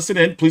shut up, listen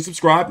in, please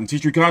subscribe, and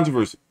teach your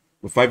controversy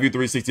with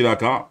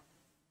FightView360.com.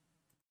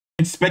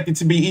 Expect it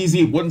to be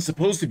easy. It wasn't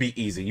supposed to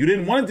be easy. You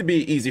didn't want it to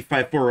be an easy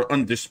fight for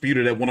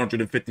undisputed at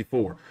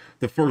 154,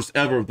 the first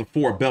ever of the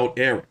 4-belt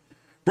era.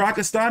 Brian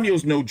Castaño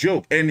is no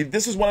joke, and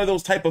this is one of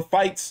those type of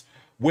fights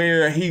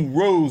where he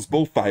rose,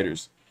 both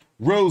fighters,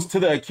 rose to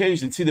the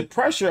occasion. See, the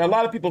pressure, a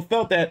lot of people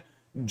felt that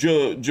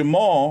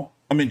Jermell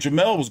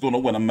was going to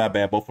win. I'm not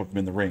bad, both of them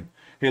in the ring.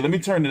 Here, let me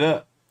turn it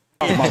up.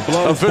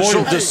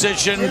 Official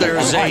decision.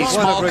 There's a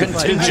small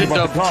contingent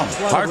of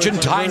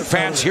Argentine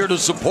fans here to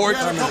support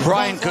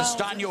Brian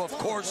Castaño, of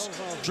course.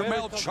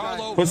 Jermell,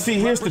 Charlo. But see,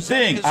 here's the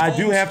thing. I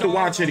do have to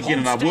watch it again,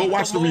 and I will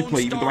watch the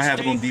replay, even though I have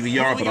it on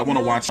DVR, but I want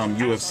to watch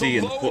UFC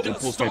and the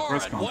post-fight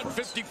press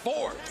conference.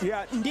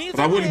 But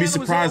I wouldn't be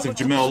surprised if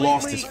Jermell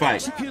lost his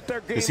fight,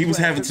 because he was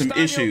having some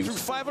issues.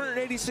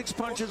 586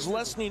 punches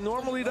less than he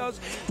normally does.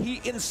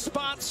 In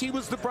spots, he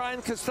was the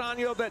Brian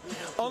Castaño that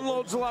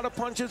unloads a lot of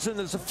punches and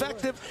is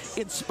effective.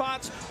 In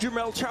spots,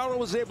 Jermell Charlo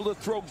was able to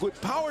throw good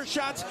power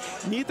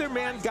shots. Neither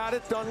man got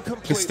it done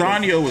completely.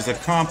 Castaño was a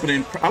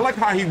confident... I like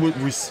how he would...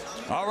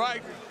 All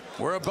right,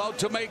 we're about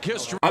to make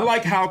history. I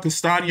like how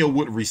Castaño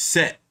would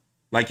reset,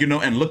 like, you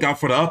know, and look out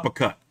for the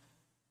uppercut.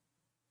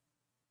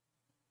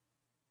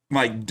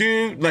 Like,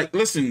 dude, like,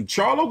 listen,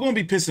 Charlo gonna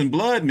be pissing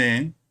blood,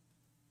 man.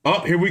 Oh,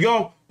 here we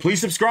go.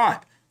 Please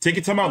subscribe. Take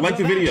your time out, like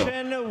the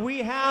video. We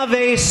have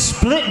a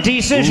split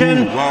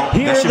decision. Well,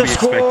 Here are the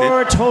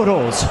score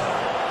totals.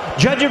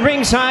 Judge at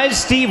ringside,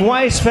 Steve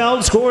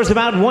Weisfeld scores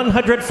about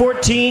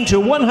 114 to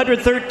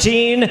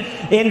 113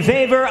 in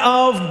favor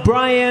of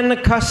Brian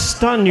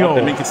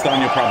Castaño. I think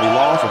Castaño probably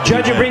lost.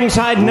 Judge at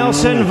ringside,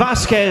 Nelson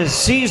Vasquez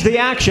sees the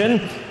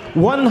action.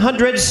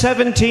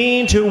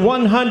 117 to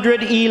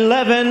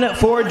 111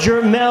 for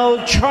Jermell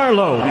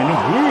Charlo.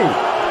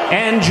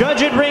 And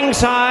judge at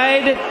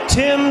ringside,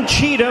 Tim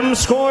Cheatham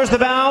scores the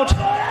bout.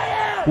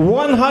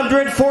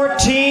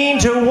 114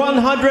 to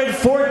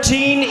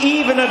 114,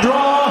 even a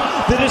draw.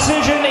 The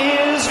decision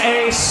is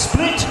a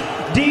split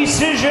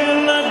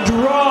decision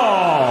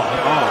draw.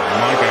 Oh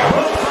my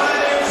God!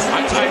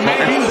 I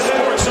made the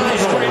Sports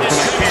Illustrated.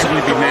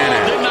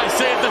 Didn't I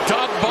say at the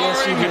top,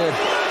 barring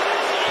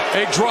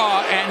a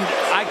draw, and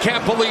I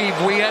can't believe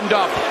we end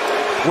up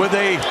with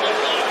a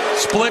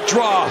split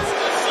draw.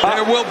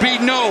 There will be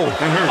no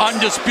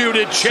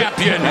undisputed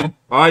champion.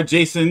 All right,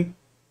 Jason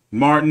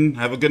Martin,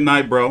 have a good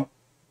night, bro.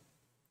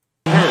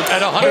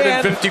 At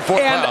 154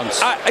 pounds.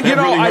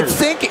 I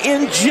think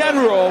in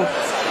general,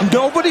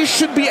 nobody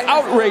should be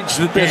outraged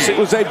at this. It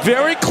was a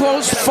very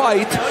close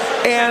fight,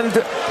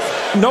 and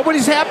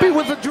nobody's happy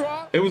with the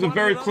draw. It was a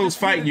very close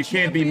fight, and you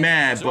can't be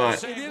mad,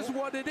 but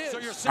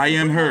I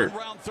am hurt.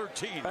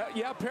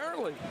 Yeah,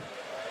 apparently.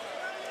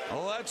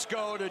 Let's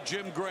go to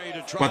Jim Gray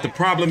to try. But the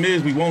problem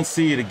is we won't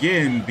see it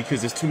again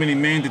because there's too many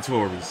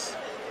mandatories.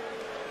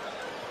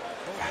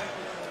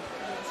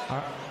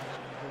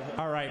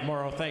 All right,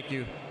 Morrow, thank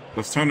you.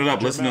 Let's turn it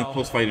up. Listen to the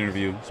post-fight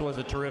interview. This was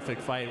a terrific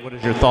fight. What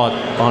is your thought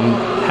on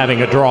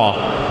having a draw?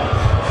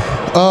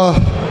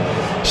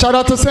 Shout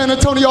out to San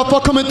Antonio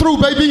for coming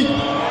through, baby.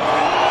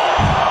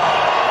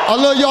 I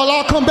love y'all.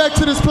 I'll come back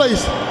to this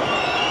place.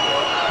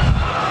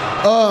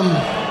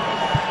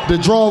 The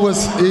draw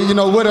was,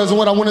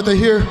 what I wanted to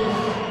hear.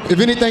 If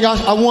anything,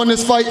 I won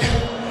this fight.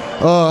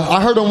 I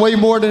heard him way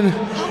more than,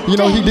 he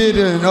did.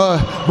 And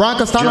Brian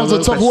Castaño's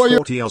a tough warrior.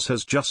 40 else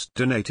has just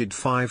donated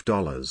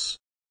 $5.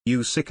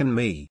 You sicken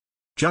me.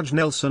 Judge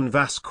Nelson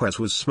Vasquez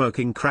was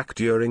smoking crack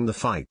during the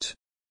fight.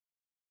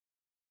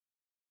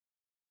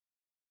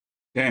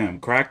 Damn,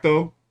 crack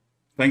though?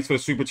 Thanks for the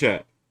super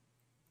chat.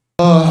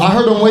 I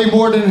heard him way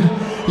more than,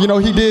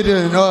 he did.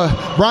 And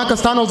Brian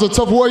Castaño's a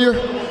tough warrior.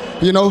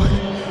 He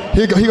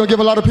gonna give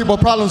a lot of people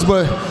problems,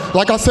 but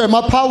like I said,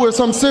 my power is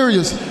something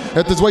serious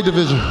at this weight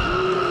division.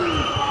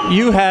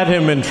 You had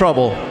him in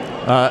trouble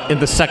in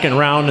the second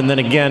round and then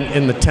again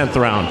in the 10th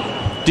round.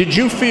 Did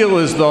you feel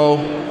as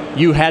though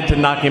you had to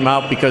knock him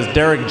out because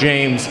Derek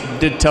James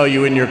did tell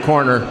you in your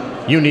corner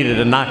you needed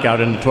a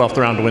knockout in the 12th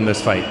round to win this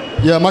fight?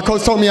 Yeah, my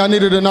coach told me I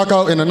needed a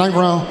knockout in the 9th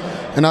round,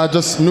 and I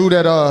just knew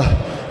that,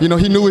 he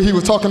knew what he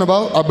was talking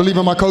about. I believe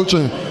in my coach,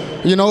 and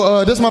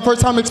this is my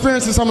first time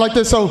experiencing something like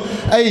this. So,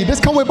 hey, this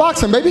come with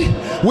boxing, baby.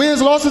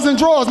 Wins, losses, and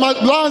draws. My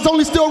lines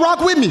only still rock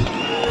with me.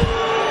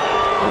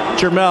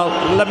 Jermell,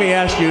 let me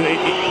ask you,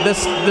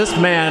 this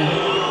man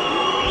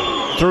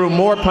threw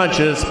more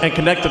punches and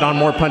connected on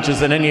more punches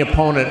than any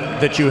opponent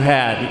that you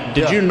had.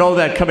 Did you know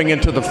that coming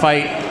into the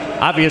fight?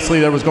 Obviously,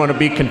 there was going to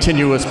be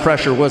continuous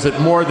pressure. Was it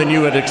more than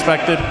you had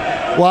expected?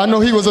 Well, I know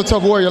he was a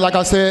tough warrior. Like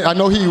I said, I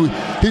know he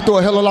threw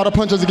a hell of a lot of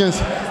punches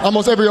against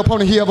almost every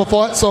opponent he ever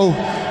fought. So,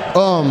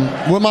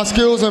 with my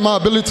skills and my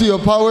ability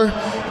of power,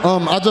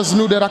 I just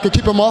knew that I could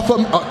keep him off of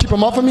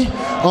me.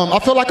 I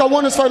feel like I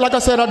won this fight. Like I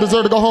said, I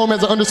deserve to go home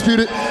as an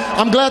undisputed.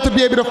 I'm glad to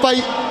be able to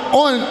fight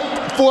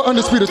for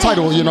undisputed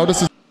title.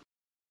 This is.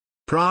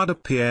 Prada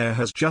Pierre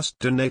has just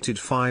donated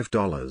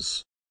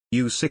 $5.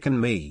 You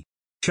sicken me.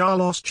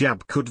 Charlo's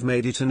jab could have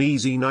made it an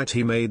easy night.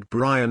 He made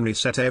Brian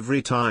reset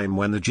every time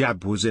when the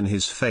jab was in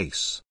his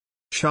face.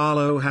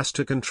 Charlo has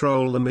to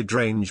control the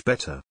mid-range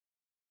better.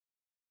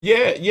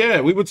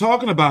 Yeah, we were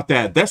talking about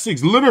that. That's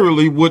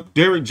literally what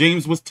Derek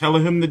James was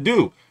telling him to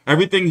do.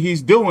 Everything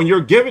he's doing,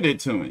 you're giving it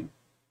to him.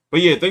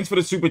 But yeah, thanks for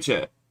the super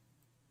chat.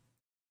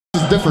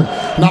 It's different.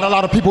 Not a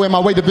lot of people in my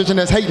weight division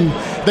that's hating.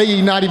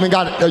 They not even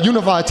got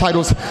unified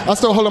titles. I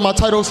still hold my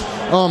titles.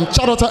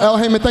 Shout out to Al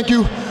Haymon. Thank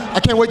you. I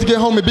can't wait to get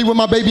home and be with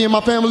my baby and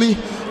my family.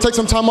 Take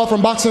some time off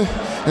from boxing,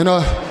 and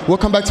we'll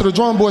come back to the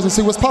drawing boards and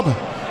see what's popping.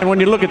 And when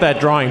you look at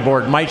that drawing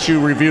board, might you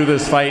review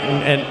this fight?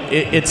 And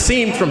it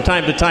seemed from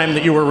time to time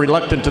that you were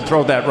reluctant to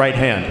throw that right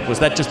hand. Was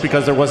that just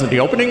because there wasn't the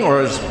opening,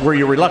 or were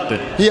you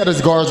reluctant? He had his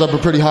guards up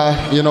pretty high.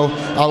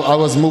 I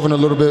was moving a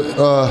little bit,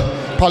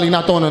 probably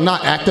not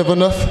not active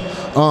enough.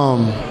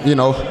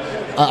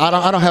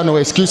 I don't have no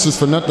excuses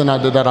for nothing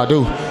that I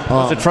do.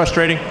 Was it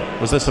frustrating?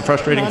 Was this a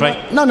frustrating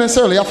fight? Not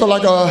necessarily. I feel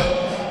like,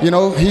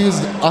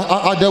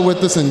 I dealt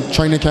with this in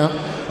training camp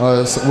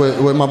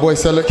with my boy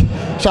Selleck.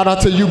 Shout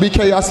out to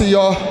UBK. I see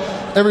y'all,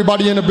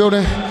 everybody in the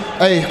building.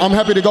 Hey, I'm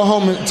happy to go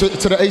home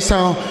to the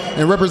H-Town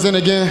and represent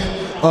again.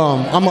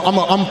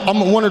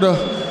 I'm one of the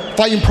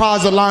fighting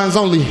prize of Lions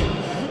Only.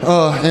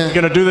 You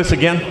gonna do this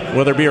again?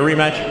 Will there be a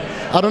rematch?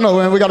 I don't know,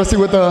 man. We got to see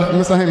what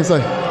Mr. Haymon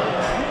say.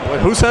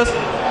 Who says?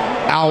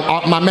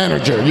 my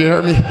manager. You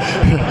heard me?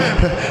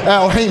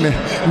 Al Haymon.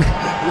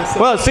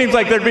 Well, it seems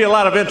like there'd be a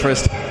lot of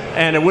interest,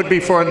 and it would be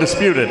for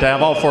undisputed to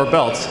have all 4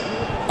 belts.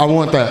 I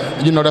want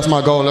that. You know, that's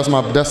my goal. That's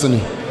my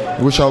destiny.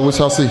 We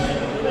shall see.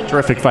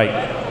 Terrific fight.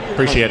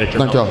 Appreciate it, Jermell.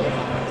 Thank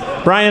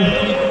y'all. Brian.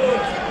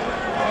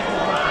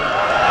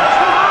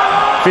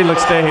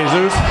 Felix de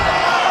Jesus.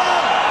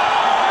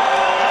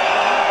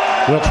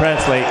 We'll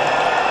translate.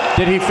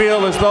 Did he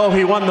feel as though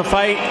he won the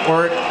fight,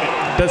 or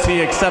does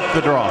he accept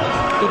the draw?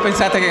 ¿Tú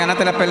pensaste que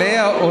ganaste la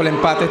pelea o el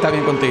empate está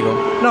bien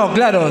contigo? No,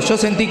 claro, yo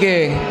sentí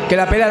que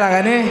la pelea la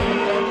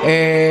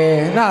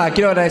gané. Nada,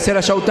 quiero agradecer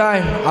a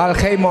SHOWTIME, a Al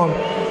Haymon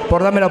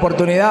por darme la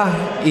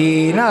oportunidad.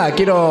 Y nada,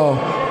 quiero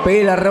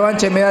pedir la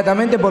revancha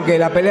inmediatamente porque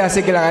la pelea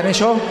sé que la gané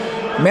yo.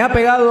 Me ha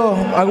pegado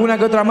alguna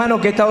que otra mano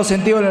que he estado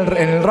sentido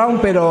en el round,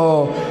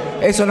 pero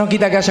eso no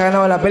quita que haya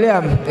ganado la pelea.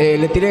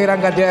 Le tiré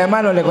gran cantidad de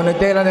manos, le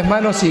conecté grandes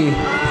manos y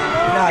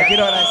nada,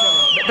 quiero agradecerle.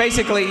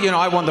 Basically, you know,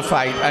 I won the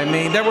fight. I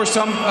mean, there were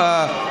some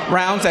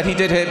rounds that he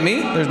did hit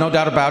me. There's no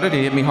doubt about it.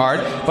 He hit me hard.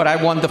 But I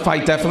won the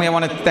fight, definitely. I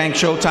want to thank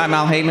SHOWTIME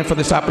Al Haymon for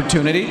this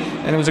opportunity.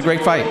 And it was a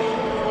great fight.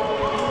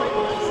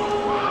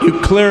 You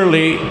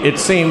clearly, it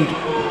seemed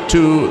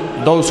to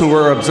those who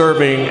were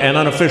observing and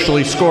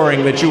unofficially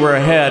scoring, that you were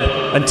ahead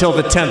until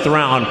the 10th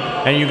round,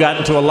 and you got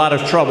into a lot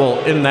of trouble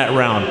in that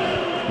round.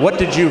 What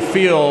did you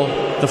feel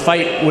the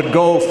fight would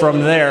go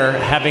from there,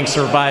 having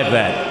survived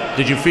that?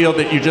 Did you feel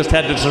that you just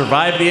had to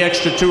survive the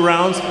extra 2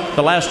 rounds,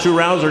 the last 2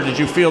 rounds, or did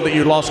you feel that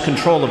you lost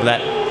control of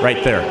that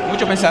right there?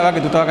 Mucho pensaba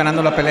que tú estabas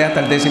ganando la pelea hasta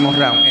el 10º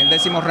round. En el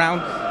 10º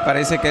round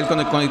parece que él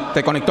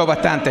te conectó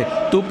bastante.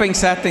 ¿Tú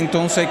pensaste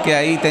entonces que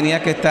ahí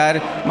tenía que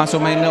estar más o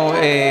menos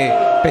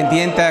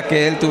pendiente a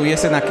que él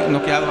tuviese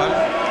noqueado algo?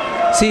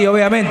 Sí,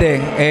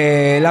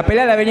 obviamente. La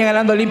pelea la venía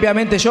ganando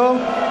limpiamente yo.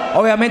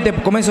 Obviamente,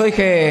 como eso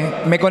dije,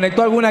 me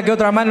conectó alguna que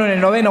otra mano en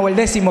el 9º o el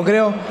 10º,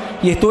 creo,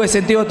 y estuve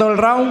sentido todo el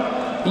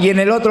round. Y en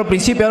el otro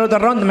principio del otro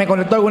round me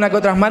conectó alguna que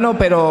otras manos,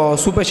 pero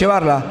supe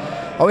llevarla.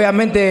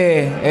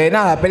 Obviamente,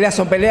 nada, peleas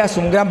son peleas,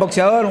 un gran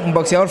boxeador, un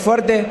boxeador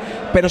fuerte,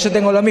 pero yo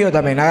tengo lo mío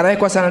también.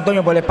 Agradezco a San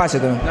Antonio por el espacio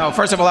también. No,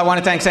 first of all, I want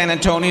to thank San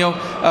Antonio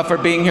for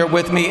being here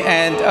with me.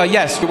 And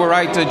yes, you were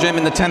right, Jim,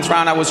 in the 10th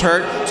round I was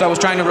hurt, so I was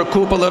trying to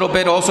recoup a little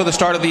bit, also the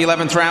start of the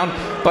 11th round,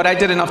 but I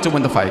did enough to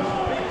win the fight.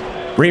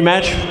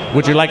 Rematch?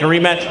 Would you like a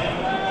rematch?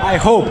 I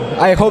hope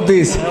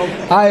this. The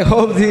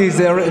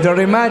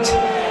rematch.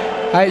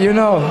 You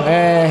know,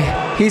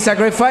 he's a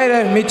great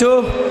fighter, me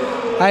too.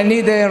 I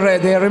need the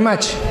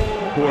rematch.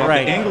 All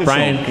right,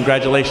 Brian,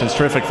 congratulations.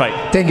 Terrific fight.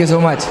 Thank you so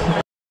much.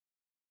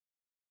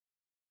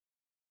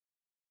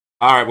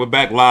 All right, we're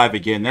back live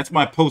again. That's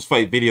my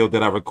post-fight video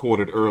that I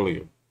recorded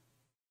earlier.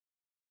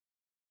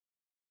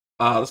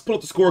 Let's pull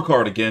up the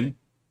scorecard again.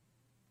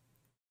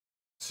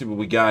 See what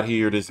we got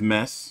here, this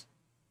mess.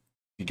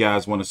 If you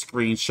guys want to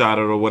screenshot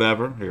it or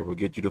whatever, here, we'll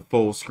get you the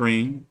full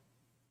screen.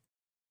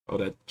 Oh,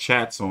 that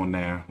chat's on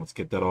there. Let's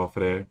get that off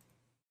of there.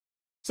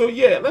 So,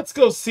 yeah, let's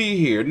go see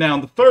here. Now,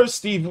 the first,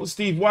 Steve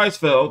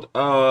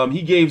Weisfeld,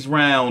 he gave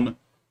round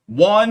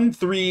 1,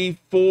 3,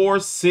 4,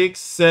 6,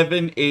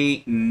 7,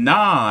 8,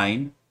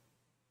 9.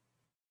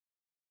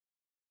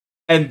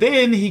 And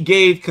then he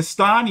gave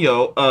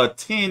Castano a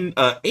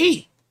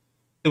 10-8.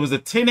 It was a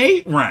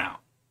 10-8 round.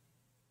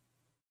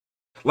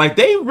 Like,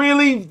 they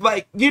really,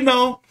 like, you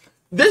know,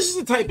 this is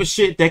the type of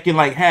shit that can,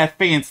 like, have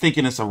fans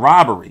thinking it's a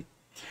robbery.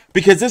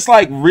 Because it's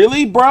like,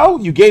 really, bro?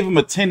 You gave him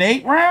a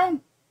 10-8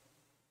 round?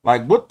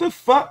 Like, what the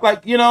fuck?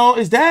 Like, you know,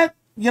 is that,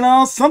 you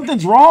know,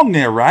 something's wrong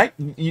there, right?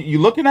 You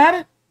looking at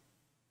it?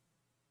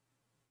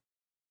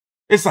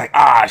 It's like,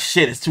 ah,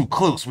 shit, it's too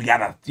close. We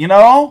gotta, you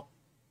know?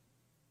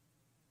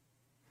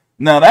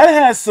 Now, that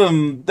has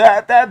some,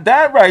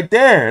 that right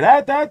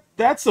there,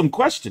 that's some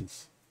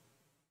questions.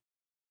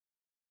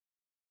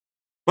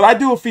 But I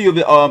do feel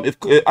that, if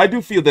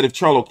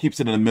Charlo keeps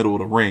it in the middle of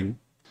the ring.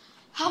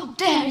 How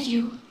dare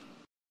you?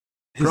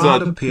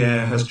 Prada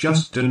Pierre has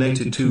just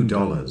donated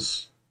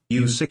 $2.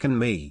 You sicken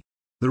me.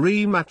 The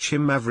rematch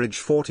him average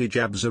 40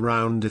 jabs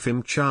around if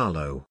him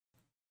Charlo.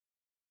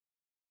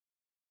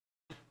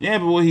 Yeah,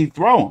 but will he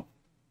throw him?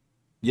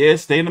 Yeah,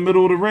 stay in the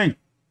middle of the ring.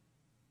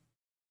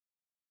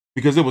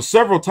 Because there was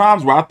several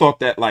times where I thought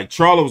that like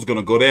Charlo was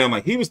gonna go down,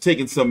 like he was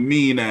taking some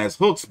mean ass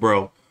hooks,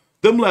 bro.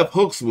 Them left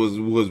hooks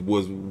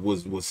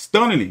was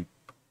stunning him.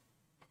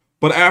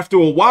 But after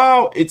a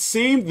while, it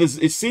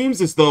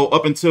seems as though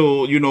up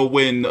until, you know,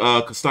 when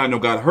Castano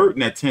got hurt in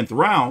that 10th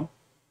round,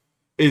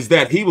 is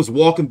that he was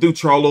walking through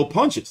Charlo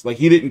punches. Like,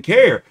 he didn't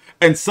care.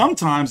 And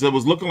sometimes it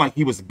was looking like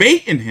he was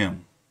baiting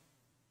him.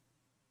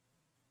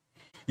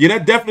 Yeah,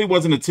 that definitely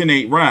wasn't a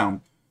 10-8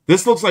 round.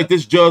 This looks like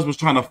this judge was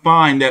trying to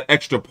find that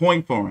extra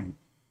point for him.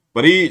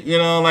 But he, you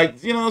know,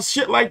 like, you know,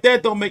 shit like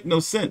that don't make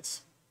no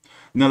sense.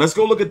 Now, let's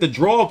go look at the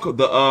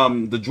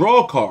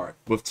draw card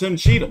with Tim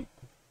Cheatham.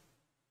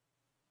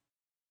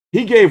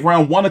 He gave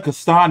round 1 to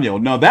Castano.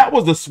 Now, that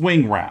was a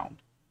swing round.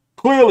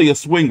 Clearly a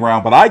swing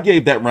round, but I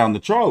gave that round to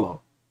Charlo.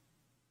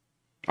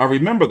 I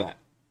remember that.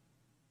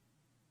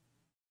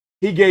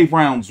 He gave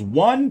rounds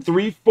 1,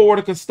 3, 4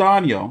 to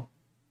Castano.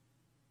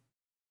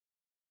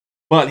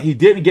 but he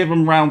didn't give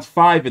him rounds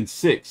 5 and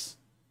 6.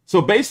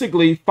 So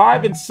basically,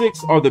 5 and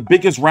 6 are the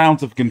biggest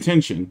rounds of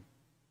contention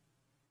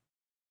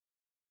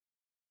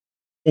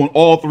on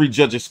all 3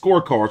 judges'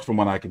 scorecards from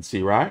what I can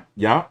see, right?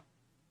 Yeah.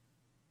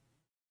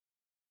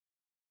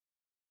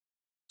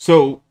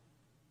 So,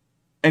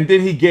 and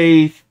then he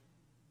gave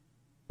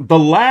the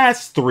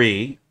last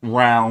 3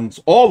 rounds,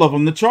 all of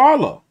them to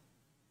Charlo,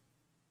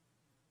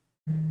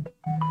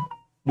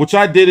 which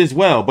I did as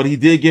well, but he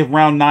did give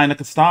round 9 to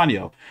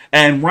Castano.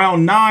 And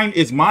round 9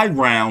 is my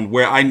round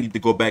where I need to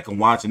go back and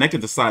watch, and they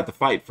can decide the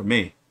fight for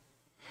me.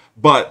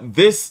 But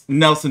this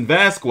Nelson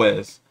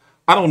Vasquez,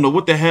 I don't know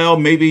what the hell.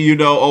 Maybe, you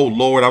know, oh,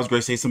 Lord, I was going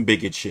to say some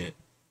bigot shit.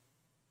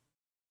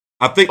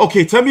 I think,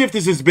 okay, tell me if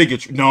this is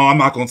bigotry. No, I'm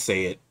not going to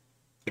say it.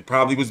 It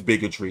probably was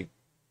bigotry.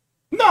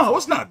 No,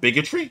 it's not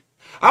bigotry.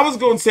 I was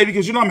going to say,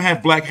 because, you know, I'm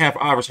half black, half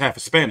Irish, half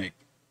Hispanic.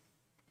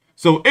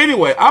 So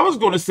anyway, I was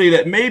going to say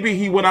that maybe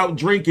he went out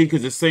drinking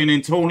because it's San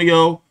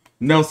Antonio,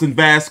 Nelson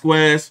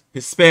Vasquez,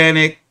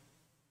 Hispanic.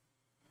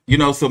 You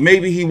know, so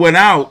maybe he went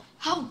out.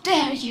 How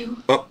dare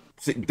you? Oh,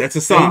 see, that's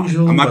a sign.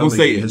 I'm not going to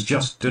say it. Has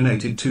just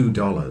donated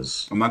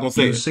 $2. I'm not going to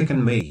say You it.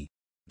 sicken me.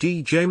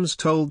 D. James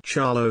told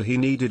Charlo he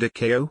needed a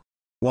KO.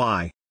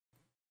 Why?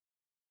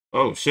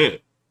 Oh,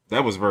 shit.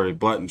 That was very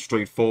blunt and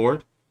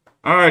straightforward.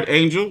 All right,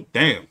 Angel.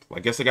 Damn.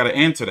 I guess I got to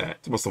answer that.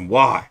 It was some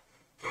why.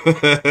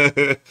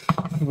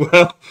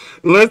 Well,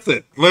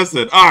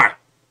 listen. All right.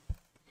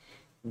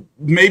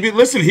 Maybe,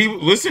 listen, he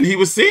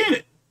was seeing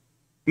it.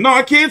 No,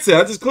 I can't say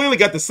it. I just clearly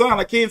got the sign.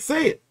 I can't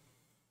say it.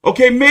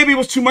 Okay, maybe it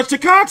was too much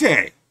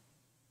Tecate.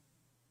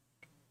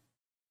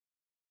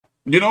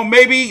 You know,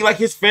 maybe like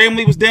his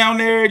family was down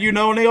there, you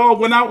know, and they all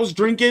went out, was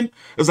drinking.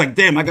 It was like,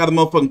 damn, I got to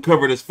motherfucking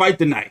cover this fight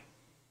tonight.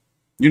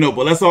 You know,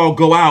 but let's all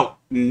go out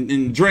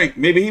and drink.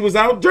 Maybe he was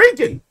out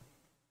drinking.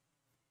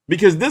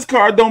 Because this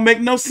card don't make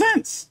no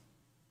sense.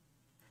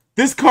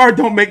 This card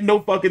don't make no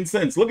fucking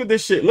sense. Look at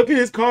this shit. Look at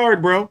his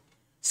card, bro.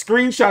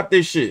 Screenshot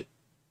this shit.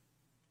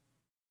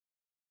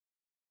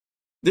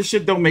 This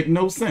shit don't make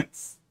no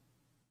sense.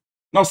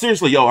 No,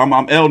 seriously, yo, I'm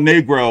El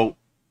Negro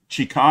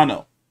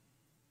Chicano.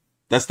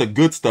 That's the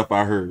good stuff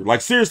I heard. Like,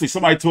 seriously,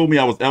 somebody told me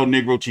I was El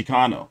Negro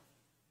Chicano.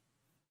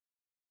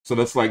 So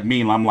that's like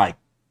me. I'm like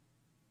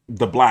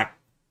the black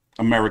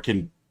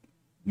American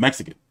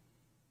Mexican.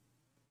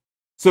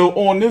 So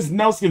on this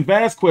Nelson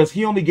Vasquez,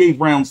 he only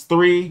gave rounds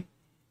 3,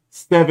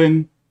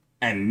 7,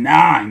 and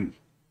 9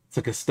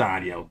 to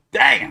Castano.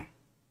 Damn.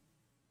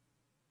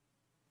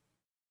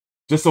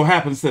 Just so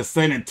happens that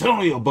San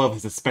Antonio above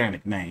his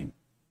Hispanic name.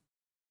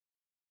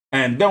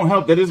 And don't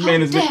help that this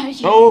man is...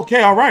 Oh,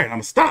 okay, all right, I'm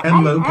gonna stop.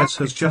 M. Lopez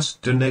has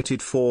just donated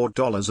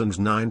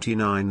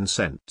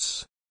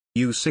 $4.99.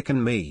 You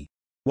sicken me.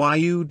 Why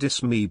you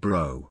diss me,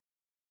 bro?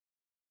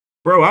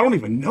 Bro, I don't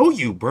even know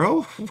you,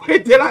 bro. Where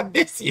did I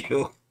diss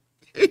you?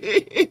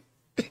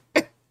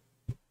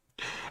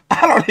 I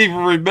don't even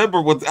remember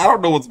I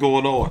don't know what's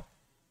going on.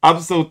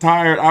 I'm so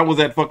tired. I was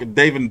at fucking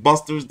Dave and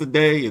Buster's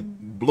today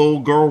and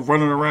little girl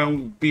running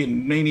around being a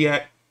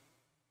maniac.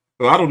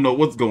 So I don't know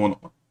what's going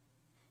on.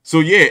 So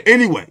yeah,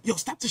 anyway, yo,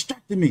 stop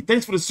distracting me.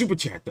 Thanks for the super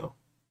chat though.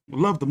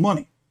 Love the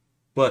money.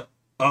 But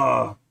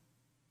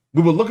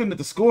we were looking at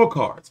the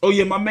scorecards. Oh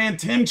yeah, my man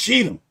Tim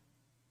Cheatham.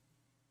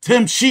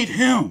 Tim Cheat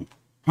him.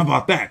 How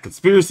about that?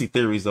 Conspiracy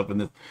theories up in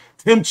this.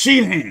 Tim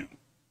Cheatham.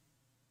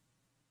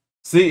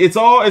 See, it's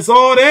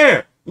all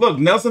there. Look,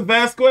 Nelson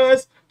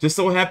Vasquez, just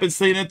so happens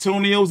San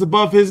Antonio's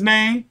above his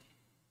name.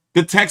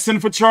 The Texan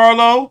for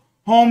Charlo,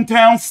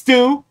 hometown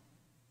stew.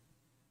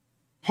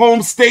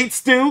 Home state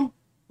stew,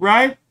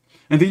 right?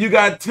 And then you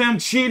got Tim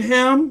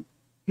Cheatham.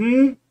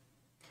 The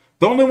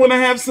only one that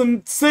had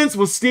some sense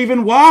was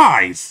Stephen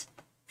Wise.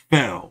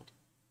 Feld.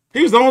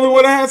 He was the only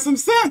one that had some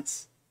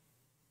sense.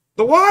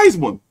 The wise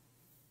one.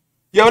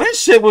 Yo,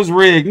 this shit was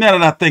rigged now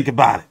that I think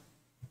about it.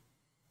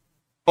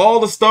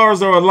 All the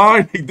stars are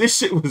aligning. This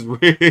shit was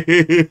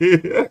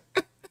rigged.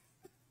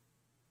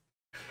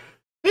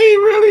 He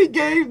really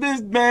gave this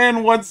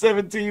man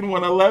 117,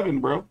 111,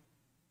 bro.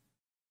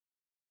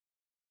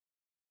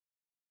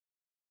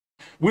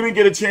 We didn't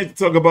get a chance to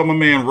talk about my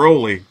man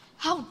Rolly.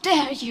 How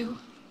dare you?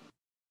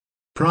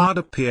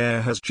 Prada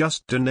Pierre has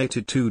just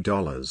donated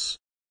 $2.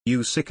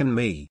 You sicken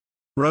me.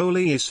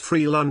 Rolly is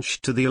free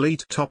lunch to the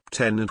elite top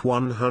 10 at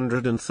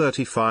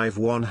 135,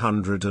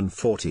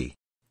 140.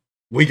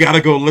 We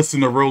gotta go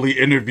listen to Rolly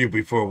interview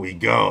before we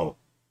go.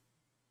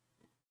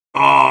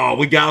 Oh,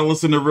 we gotta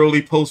listen to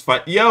Rolly post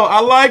fight. Yo,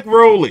 I like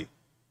Rolly.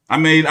 I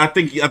mean, I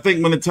think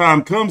when the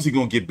time comes, he's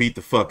gonna get beat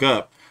the fuck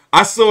up.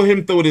 I saw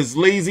him throw this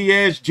lazy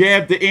ass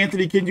jab to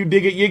Anthony. Can you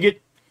dig it, Yiggit?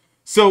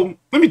 So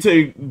let me tell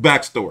you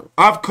backstory.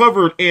 I've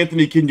covered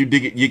Anthony. Can you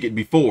dig it, Yiggit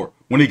before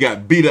when he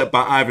got beat up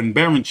by Ivan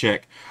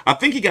Barancek. I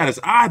think he got his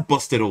eye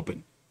busted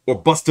open or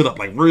busted up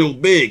like real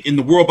big in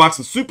the World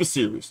Boxing Super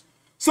Series.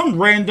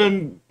 Some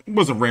random, it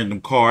was a random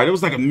card. It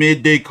was like a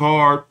midday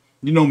card.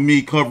 You know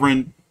me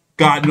covering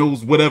God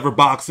knows whatever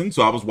boxing.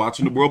 So I was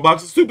watching the World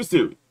Boxing Super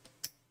Series.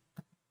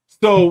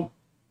 So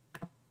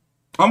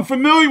I'm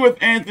familiar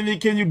with Anthony.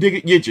 Can you dig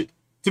it, Yiggit?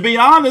 To be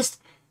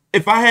honest,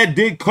 if I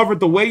did cover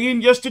the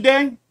weigh-in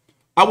yesterday,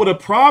 I would have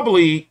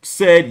probably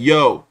said,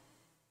 yo,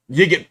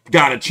 you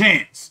got a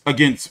chance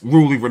against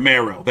Rolly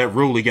Romero, that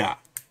Rolly guy.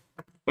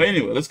 But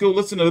anyway, let's go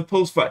listen to the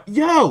post-fight.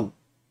 Yo,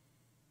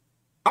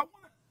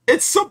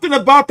 it's something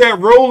about that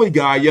Rolly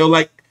guy, yo.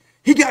 Like,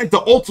 he got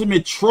the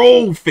ultimate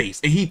troll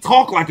face, and he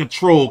talk like a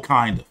troll,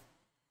 kind of.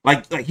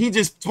 Like he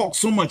just talks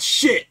so much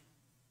shit.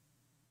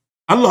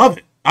 I love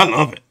it. I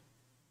love it.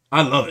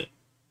 I love it.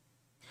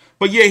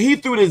 But yeah, he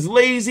threw this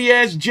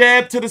lazy-ass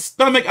jab to the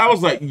stomach. I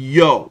was like,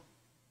 yo.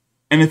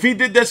 And if he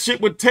did that shit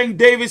with Tank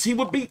Davis, he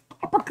would be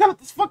uppercut at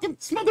this fucking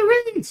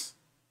smithereens.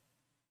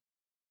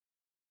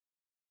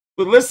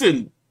 But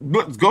listen,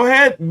 go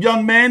ahead,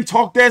 young man,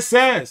 talk that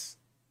sass.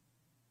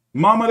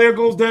 Mama, there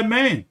goes that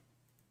man.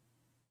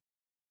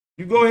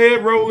 You go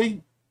ahead,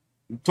 Rolly.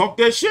 Talk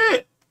that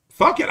shit.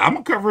 Fuck it, I'm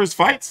gonna cover his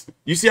fights.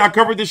 You see I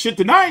covered this shit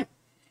tonight.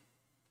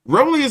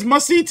 Rolly is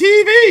must-see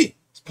TV.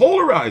 It's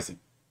polarizing.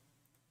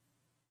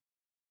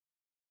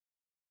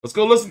 Let's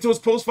go listen to his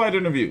post-fight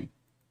interview.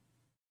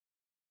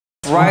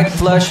 Right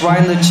flush,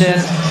 right in the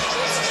chin.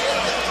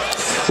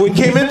 We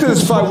came into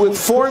this fight with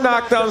 4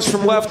 knockdowns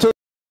from left hook.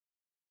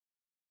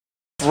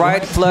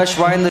 Right flush,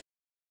 right in the...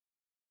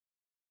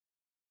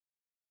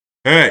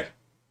 Hey,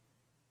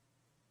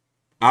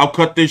 I'll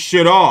cut this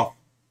shit off.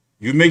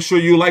 You make sure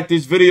you like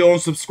this video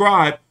and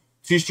subscribe.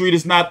 T-Street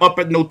is not up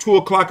at no 2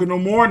 o'clock in the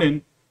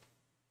morning.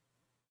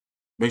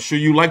 Make sure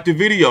you like the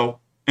video.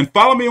 And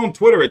follow me on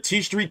Twitter at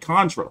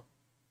T-Street-Contra.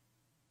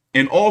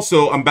 And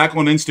also, I'm back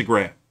on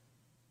Instagram.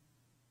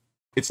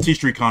 It's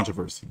T-Street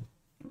Controversy.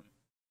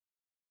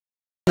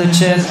 The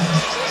chin.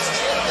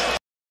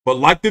 But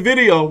like the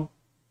video.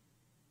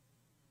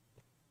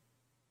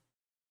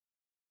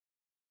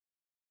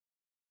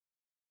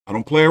 I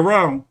don't play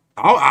around.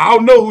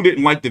 I'll know who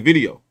didn't like the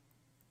video.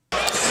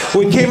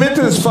 We came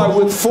into this fight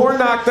with 4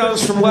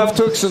 knockdowns from left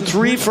hooks and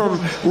 3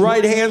 from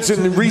right hands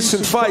in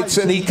recent fights,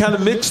 and he kind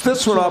of mixed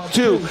this one up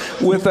too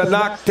with a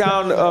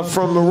knockdown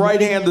from the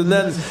right hand, and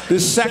then the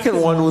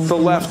second one with the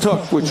left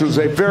hook, which was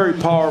a very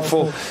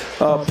powerful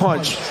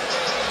punch.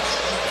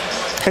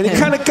 And he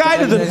kind of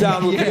guided him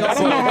down. I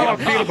don't know how I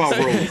feel about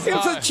Rolly. It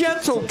was a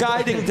gentle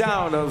guiding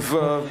down of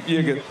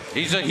Yiggit.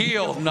 He's a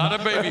heel, not a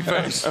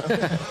babyface.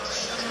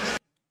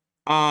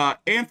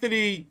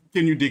 Anthony,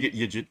 can you dig it,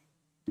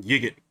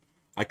 Yiggit?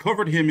 I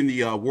covered him in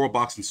the World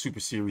Boxing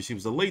Super Series. He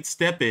was a late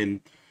step-in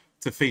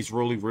to face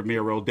Rolly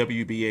Romero,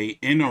 WBA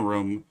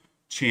interim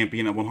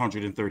champion at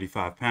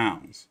 135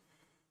 pounds.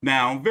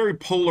 Now, very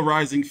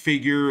polarizing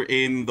figure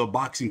in the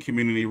boxing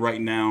community right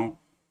now.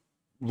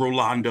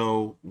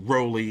 Rolando,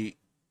 Rolly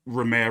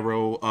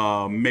Romero,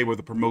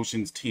 Mayweather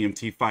Promotions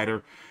TMT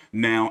fighter,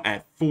 now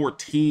at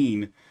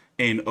 14-0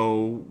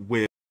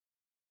 with...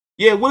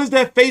 Yeah, what is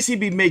that face he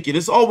be making?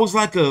 It's always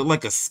like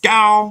a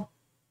scowl.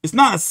 It's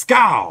not a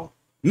scowl.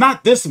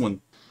 Not this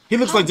one. He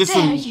looks like this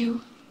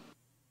one.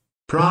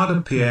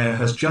 Prada Pierre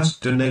has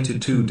just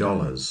donated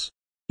 $2.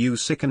 You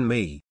sicken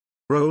me.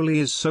 Rolly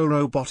is so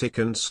robotic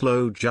and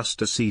slow,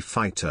 just a C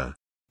fighter.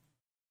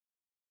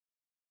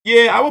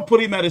 Yeah, I would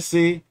put him at a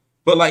C.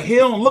 But like, he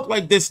don't look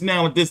like this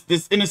now. Like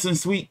this innocent,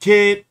 sweet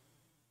kid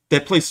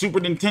that plays Super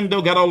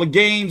Nintendo, got all the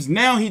games.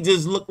 Now he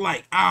just look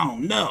like, I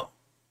don't know.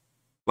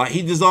 Like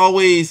he just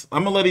always,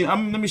 let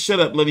me shut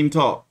up, let him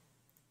talk.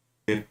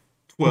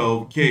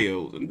 12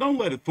 KOs, and don't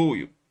let it fool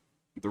you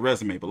with the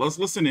resume. But let's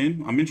listen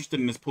in. I'm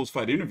interested in this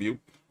post-fight interview.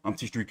 I'm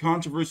T-Street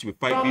Controversy with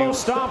Fight View.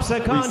 Stops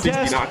the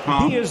contest.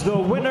 He is the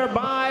winner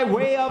by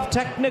way of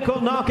technical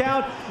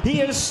knockout.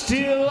 He is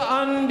still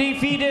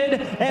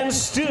undefeated and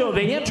still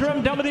the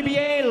interim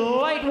WBA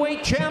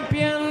lightweight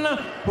champion,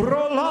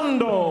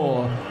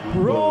 Rolando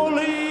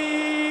Rolly.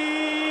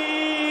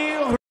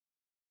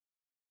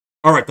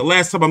 All right, the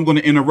last time I'm going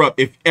to interrupt.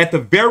 If at the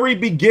very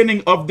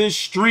beginning of this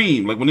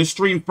stream, like when this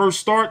stream first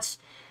starts,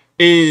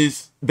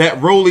 is that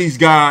Rolly's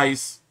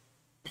guy's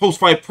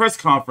post-fight press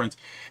conference.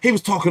 He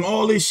was talking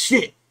all this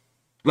shit.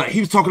 Like, he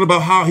was talking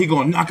about how he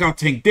going to knock out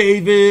Tank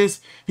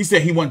Davis. He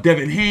said he want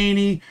Devin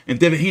Haney, and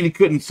Devin Haney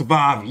couldn't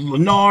survive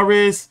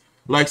Linares.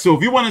 Like, so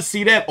if you want to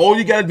see that, all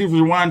you got to do is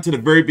rewind to the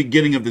very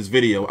beginning of this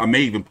video. I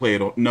may even play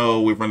it. No,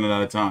 we're running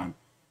out of time.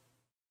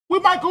 We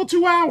might go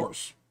 2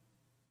 hours.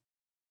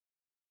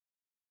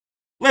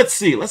 Let's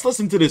see. Let's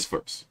listen to this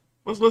first.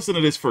 Let's listen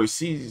to this first.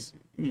 See,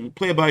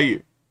 play it by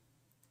ear.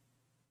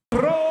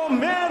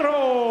 Romero.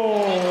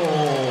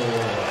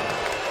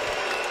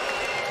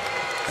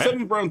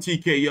 7th round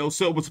TKO.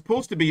 So it was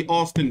supposed to be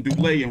Austin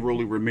Dulé and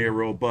Rolly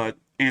Romero, but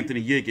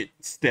Anthony Yiggit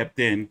stepped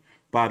in.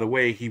 By the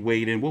way, he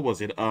weighed in, what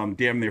was it?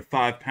 Damn near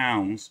 5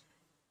 pounds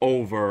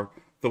over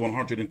the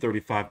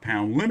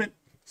 135-pound limit.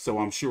 So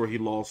I'm sure he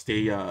lost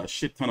a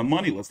shit ton of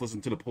money. Let's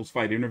listen to the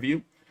post-fight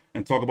interview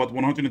and talk about the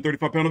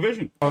 135-pound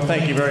division. Well,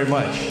 thank you very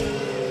much.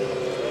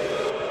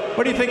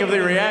 What do you think of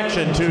the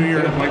reaction to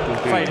your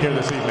fight here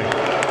this evening?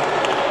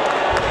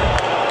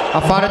 I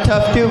fought a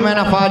tough dude, man.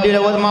 I fought a dude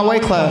that wasn't my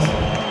weight class.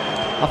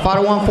 I fought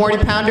a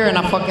 140-pounder and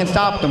I fucking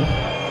stopped him.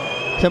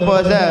 Simple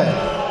as that.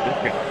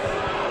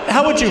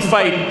 How would you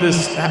fight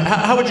this?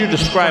 How would you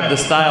describe the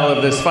style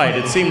of this fight?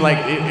 It seemed like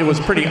it was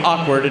pretty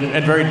awkward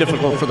and very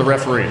difficult for the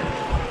referee.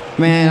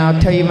 Man,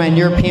 I'll tell you, man,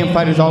 European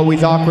fighters are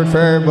always awkward for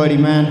everybody,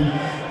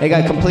 man. They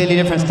got a completely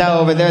different style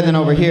over there than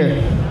over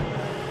here.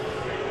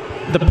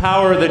 The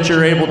power that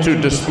you're able to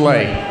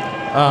display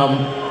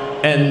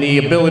and the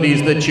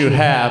abilities that you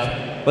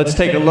have. Let's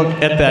take a look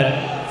at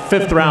that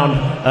 5th round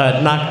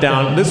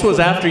knockdown. This was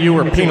after you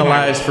were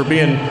penalized for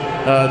being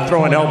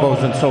throwing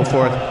elbows and so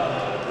forth.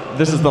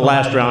 This is the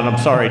last round. I'm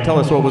sorry. Tell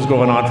us what was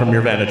going on from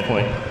your vantage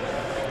point.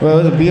 Well,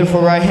 it was a beautiful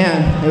right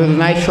hand. It was a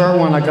nice short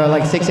one, like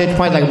 6-inch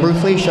point, like a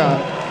Bruce Lee shot.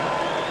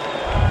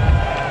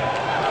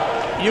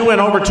 You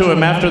went over to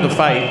him after the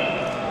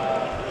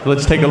fight.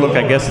 Let's take a look,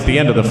 I guess, at the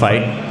end of the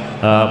fight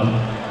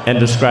and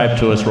describe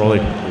to us, Rolly,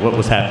 what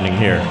was happening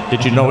here.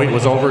 Did you know it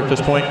was over at this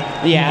point?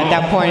 Yeah, at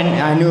that point,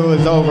 I knew it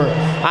was over.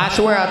 I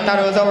swear I thought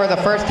it was over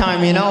the first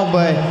time, you know,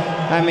 but,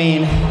 I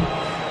mean,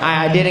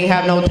 I didn't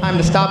have no time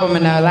to stop him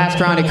in that last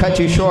round. It cut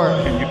you short.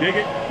 Can you dig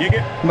it? Dig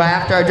it? But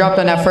after I dropped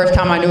on that first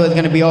time, I knew it was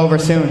going to be over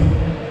soon.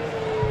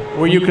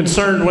 Were you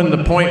concerned when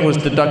the point was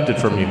deducted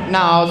from you? No,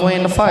 I was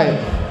waiting to fight.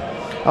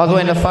 I was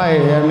waiting to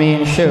fight. I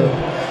mean, shoot.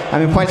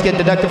 I mean, points get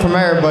deducted from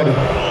everybody.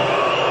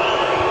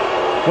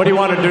 What do you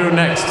want to do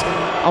next?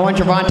 I want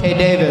Gervonta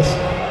Davis,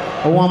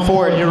 a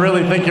 140. You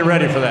really think you're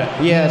ready for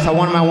that? Yes, I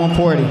want him at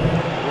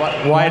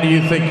 140. Why do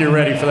you think you're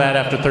ready for that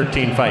after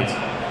 13 fights?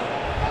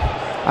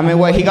 I mean,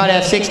 what, he got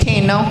at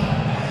 16 now?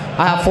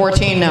 I have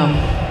 14 now.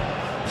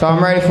 So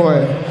I'm ready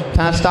for it.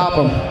 Time to stop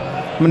him.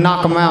 I'm going to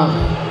knock him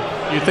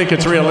out. You think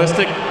it's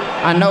realistic?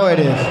 I know it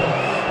is.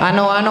 I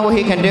know what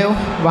he can do,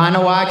 but I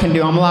know what I can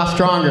do. I'm a lot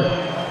stronger.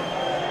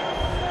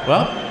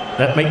 Well,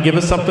 that may give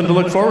us something to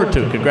look forward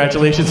to.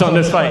 Congratulations on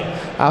this fight.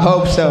 I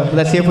hope so.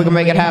 Let's see if we can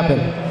make it happen.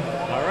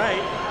 All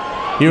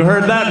right. You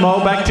heard that,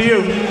 Mo. Back to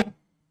you.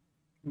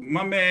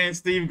 My man,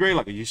 Steve Gray,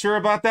 like, are you sure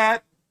about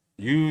that?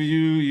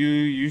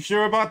 You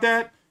sure about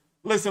that?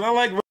 Listen, I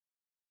like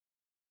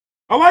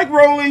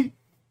Rolly.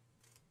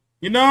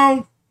 You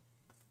know,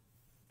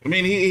 I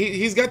mean,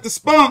 he's got the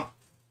spunk,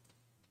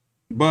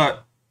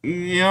 but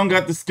he don't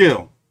got the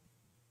skill.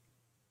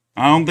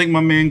 I don't think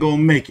my man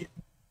gonna make it.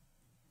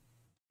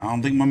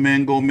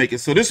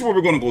 So this is what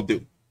we're gonna go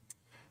do.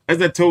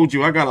 As I told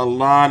you, I got a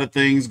lot of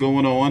things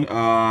going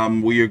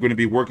on. We are going to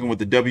be working with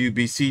the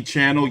WBC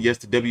channel. Yes,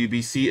 the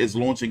WBC is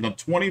launching a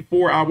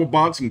 24-hour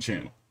boxing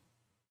channel.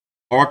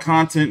 Our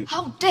content.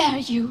 How dare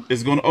you?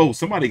 Is going to. Oh,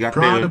 somebody got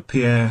Prada there.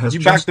 Pierre has You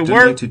just back to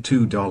work? donated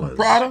 $2.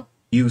 Prada?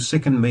 You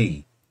sicken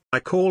me. I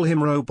call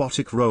him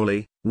Robotic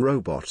Rolly,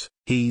 Robot.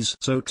 He's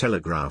so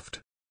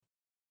telegraphed.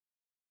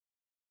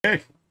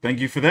 Hey, thank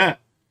you for that.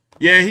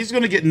 Yeah, he's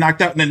going to get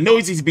knocked out in the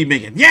noise he's be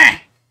making. Yeah!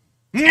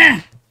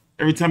 Yeah!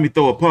 Every time he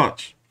throw a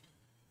punch.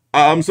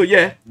 So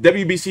yeah,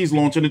 WBC's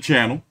launching the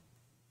channel.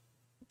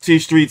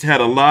 T-Street's had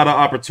a lot of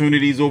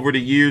opportunities over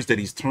the years that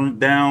he's turned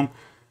down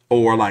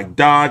or like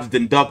dodged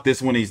and ducked.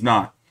 This one he's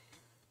not.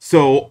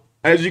 So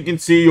as you can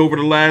see over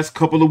the last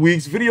couple of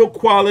weeks, video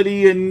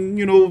quality and,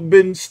 you know,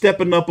 been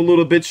stepping up a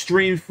little bit.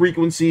 Stream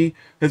frequency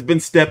has been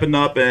stepping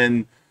up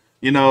and,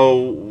 you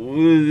know,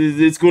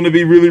 it's going to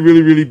be really,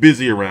 really, really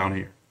busy around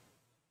here.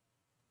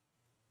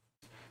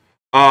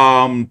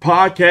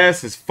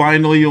 Podcast is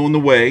finally on the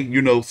way,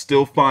 you know,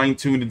 still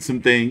fine-tuning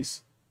some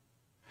things.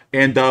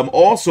 And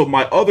also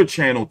my other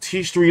channel,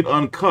 T Street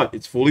Uncut,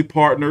 it's fully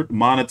partnered,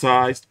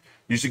 monetized.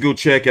 You should go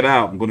check it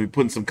out. I'm going to be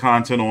putting some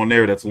content on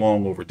there that's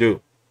long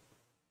overdue.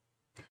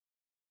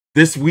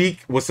 This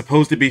week was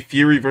supposed to be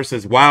Fury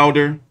versus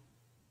Wilder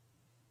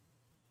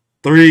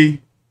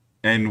 3.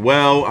 And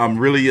well, I'm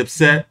really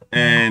upset,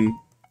 and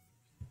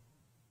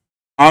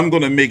I'm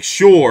going to make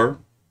sure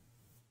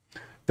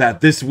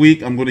that this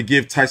week I'm going to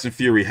give Tyson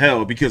Fury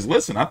hell, because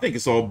listen, I think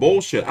it's all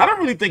bullshit. I don't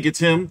really think it's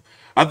him.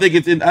 I think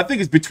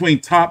it's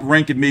between Top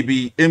Rank and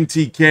maybe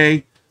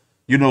MTK.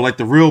 You know, like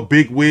the real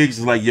big wigs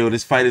is like, yo,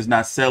 this fight is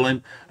not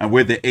selling, and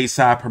we're the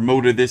A-side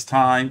promoter this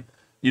time.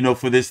 You know,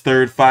 for this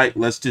third fight,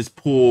 let's just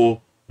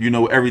pull, you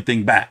know,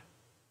 everything back.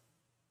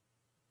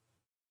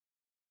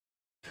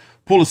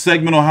 Pull a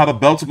segment on how the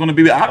belts are going to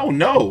be. I don't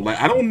know. Like,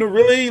 I don't know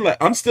really. Like,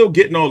 I'm still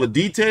getting all the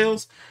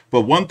details.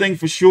 But one thing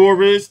for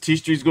sure is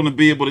T-Street's going to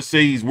be able to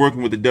say he's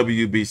working with the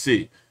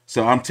WBC.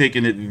 So I'm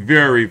taking it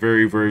very,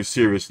 very, very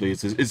seriously.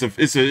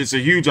 It's a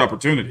huge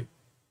opportunity.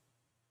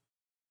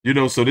 You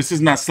know, so this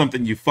is not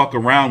something you fuck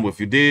around with,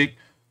 you dig?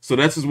 So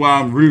that's just why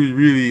I'm really,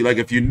 really, like,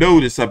 if you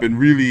notice, I've been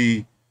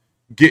really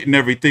getting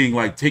everything,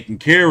 like, taken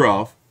care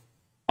of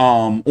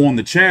on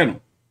the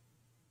channel.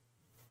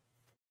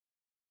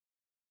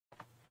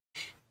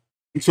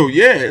 So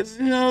yeah,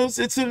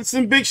 it's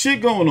some big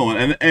shit going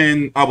on,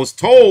 and I was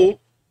told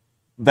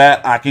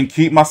that I can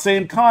keep my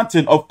same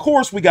content. Of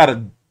course, we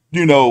gotta,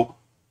 you know,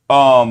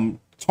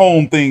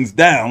 tone things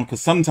down,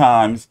 because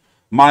sometimes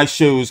my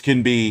shows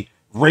can be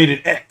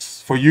rated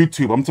X for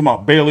YouTube. I'm talking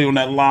about barely on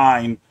that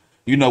line,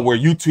 you know, where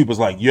YouTube is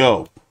like,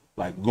 yo,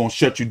 like, we're gonna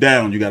shut you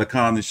down. You gotta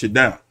calm this shit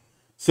down.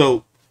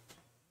 So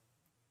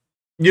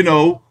you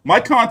know, my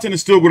content is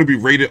still going to be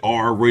rated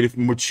R, rated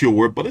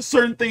mature, but there's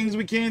certain things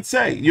we can't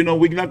say. You know,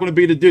 we're not going to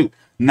be able to do.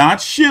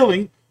 Not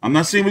shilling. I'm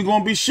not saying we're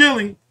going to be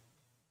shilling.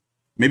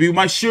 Maybe we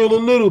might shill a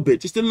little bit,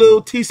 just a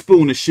little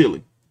teaspoon of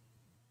shilling.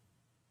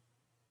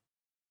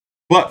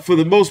 But for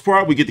the most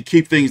part, we get to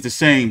keep things the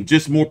same,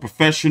 just more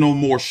professional,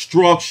 more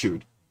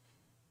structured.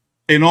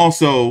 And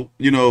also,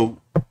 you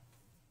know,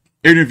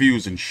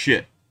 interviews and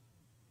shit.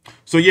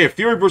 So yeah,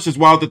 Fury versus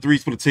Wilder 3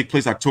 is going to take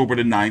place October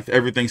the 9th.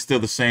 Everything's still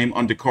the same.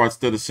 Undercard's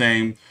still the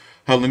same.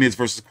 Helenius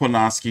versus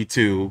Kwanoski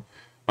 2.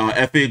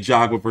 F.A.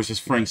 Jagwa versus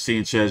Frank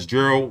Sanchez.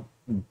 Gerald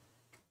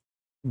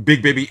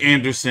Big Baby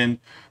Anderson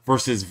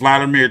versus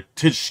Vladimir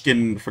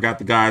Tishkin. Forgot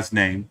the guy's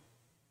name.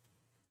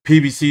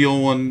 PBC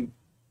on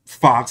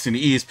Fox and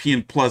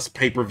ESPN Plus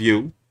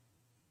pay-per-view.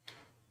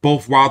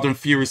 Both Wilder and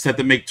Fury set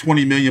to make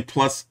 20 million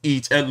plus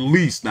each at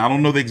least. Now, I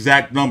don't know the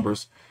exact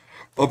numbers.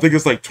 I think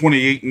it's like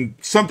 28 and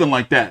something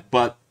like that.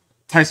 But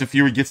Tyson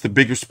Fury gets the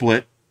bigger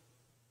split.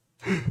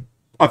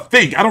 I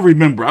think. I don't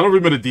remember. I don't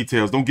remember the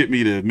details. Don't get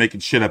me to making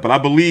shit up. But I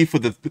believe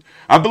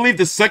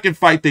the second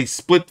fight they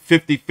split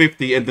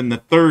 50-50, and then the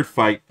third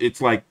fight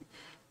it's like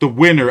the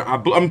winner.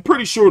 I'm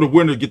pretty sure the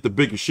winner get the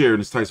bigger share,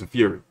 and it's Tyson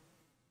Fury.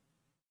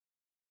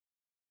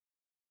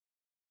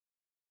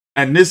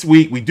 And this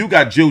week we do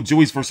got Joe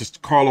Joyce versus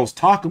Carlos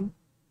Takam.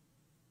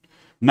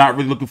 Not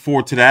really looking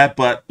forward to that,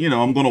 but you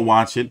know I'm gonna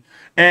watch it.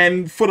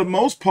 And for the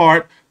most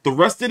part, the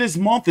rest of this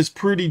month is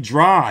pretty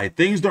dry.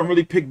 Things don't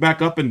really pick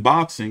back up in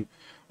boxing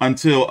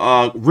until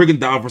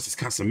Rigondeaux versus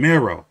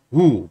Casimero.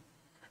 Ooh.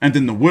 And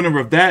then the winner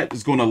of that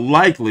is going to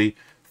likely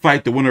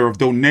fight the winner of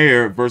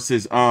Donaire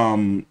versus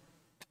Inoue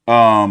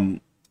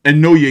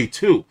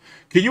 2.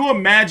 Can you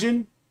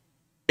imagine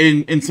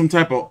in some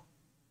type of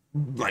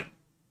like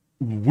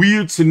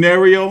weird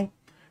scenario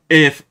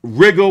if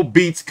Rigo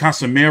beats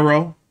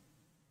Casimero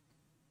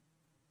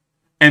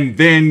and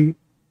then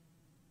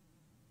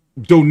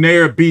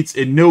Donaire beats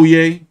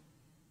Inoue?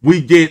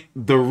 We get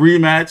the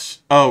rematch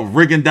of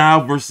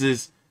Rigondeaux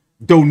versus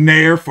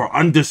Donaire for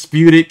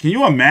undisputed. Can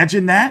you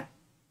imagine that?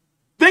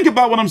 Think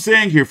about what I'm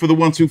saying here for the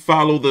ones who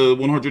follow the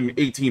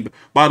 118.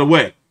 By the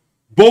way,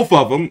 both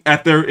of them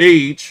at their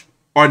age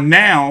are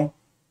now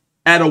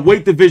at a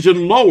weight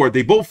division lower.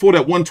 They both fought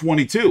at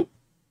 122.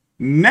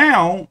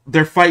 Now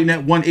they're fighting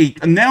at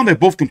 118. And now they're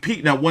both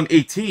competing at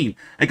 118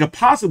 and could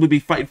possibly be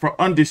fighting for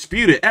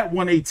undisputed at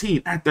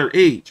 118 at their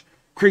age.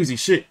 Crazy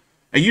shit.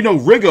 And you know,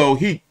 Rigo,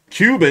 he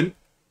Cuban.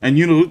 And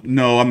you know,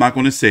 no, I'm not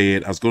going to say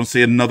it. I was going to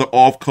say another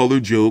off-color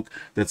joke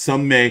that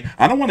some may.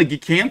 I don't want to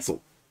get canceled.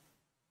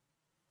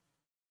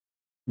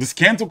 This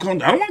cancel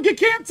comes. I don't want to get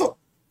canceled.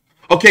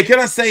 Okay, can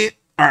I say it?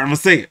 All right, I'm going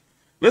to say it.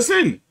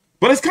 Listen,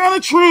 but it's kind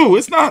of true.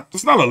 It's not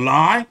a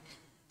lie.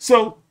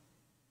 So,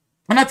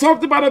 and I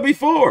talked about it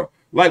before.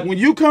 Like when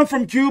you come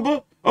from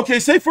Cuba,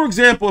 okay, say for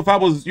example, if I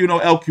was, you know,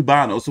 El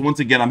Cubano. So once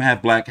again, I'm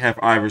half black, half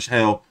Irish,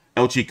 El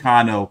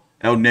Chicano,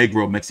 El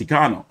Negro,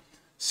 Mexicano.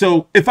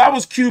 So if I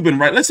was Cuban,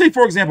 right, let's say,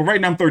 for example,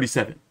 right now I'm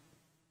 37.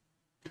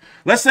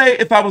 Let's say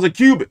if I was a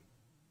Cuban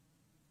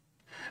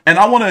and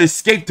I want to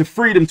escape to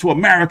freedom to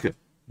America,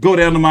 go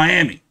down to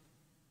Miami,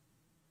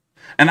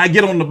 and I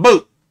get on the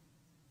boat.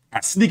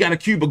 I sneak out of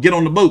Cuba, get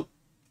on the boat.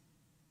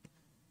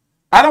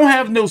 I don't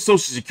have no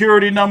social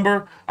security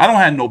number. I don't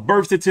have no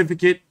birth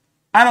certificate.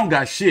 I don't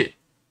got shit.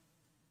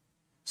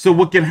 So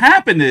what can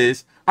happen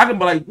is I can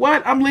be like,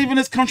 what? I'm leaving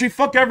this country.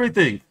 Fuck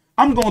everything.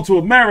 I'm going to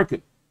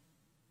America.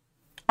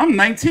 I'm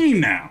 19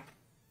 now.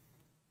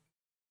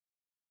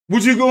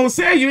 What you gonna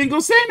say? You ain't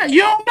gonna say that.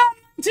 You don't know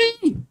I'm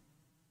 19.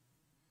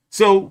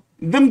 So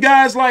them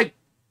guys like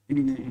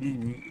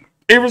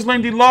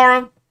Erislandy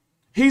Lara,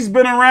 he's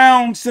been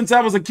around since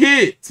I was a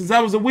kid, since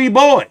I was a wee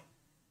boy.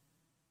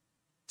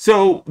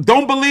 So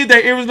don't believe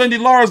that Erislandy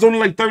Lara is only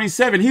like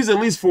 37. He's at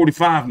least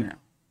 45 now.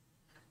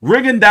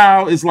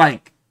 Rigondeaux is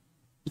like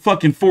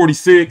fucking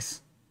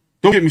 46.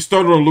 Don't get me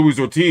started on Luis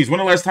Ortiz. When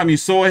the last time you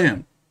saw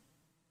him?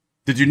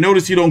 Did you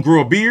notice he don't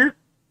grow a beard?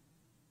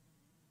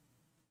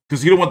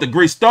 Because you don't want the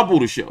gray stubble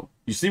to show.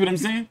 You see what I'm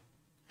saying?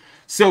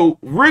 So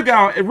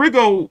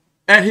Rigo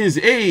at his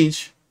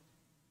age,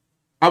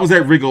 I was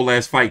at Rigo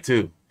last fight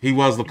too. He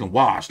was looking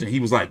washed and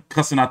he was like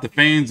cussing out the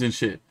fans and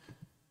shit.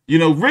 You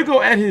know,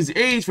 Rigo at his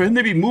age, for him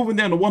to be moving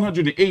down to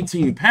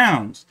 118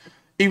 pounds,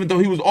 even though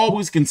he was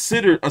always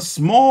considered a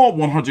small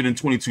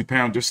 122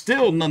 pounder,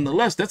 still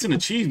nonetheless, that's an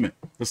achievement.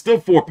 There's still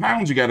 4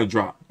 pounds you got to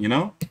drop, you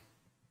know?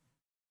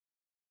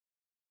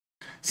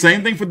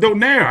 Same thing for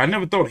Donaire. I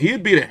never thought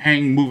he'd be the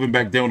hang moving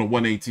back down to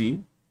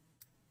 118.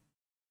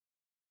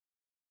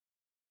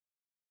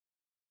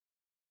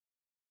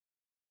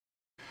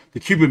 The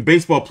Cuban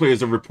baseball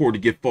players are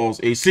reported to get false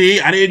age.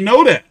 See, I didn't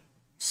know that.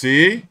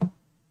 See?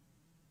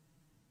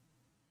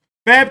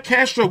 Fab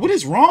Castro, what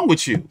is wrong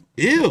with you?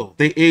 Ew,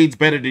 they age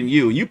better than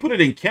you. You put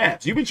it in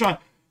caps. You've been trying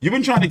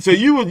to, so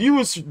you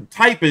was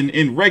typing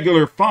in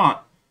regular font,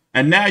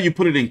 and now you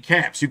put it in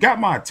caps. You got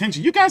my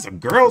attention. You guys are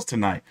girls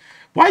tonight.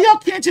 Why y'all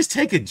can't just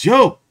take a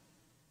joke?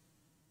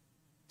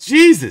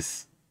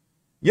 Jesus.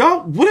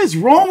 Y'all, what is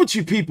wrong with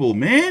you people,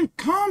 man?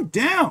 Calm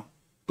down.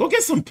 Go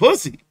get some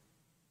pussy.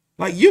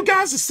 Like, you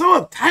guys are so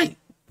uptight.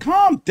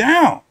 Calm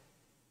down.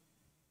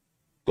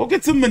 Go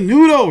get some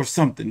menudo or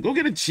something. Go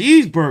get a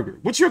cheeseburger.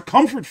 What's your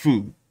comfort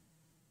food?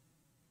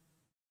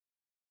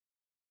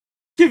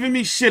 Giving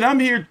me shit. I'm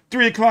here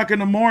 3 o'clock in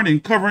the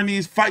morning covering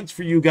these fights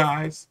for you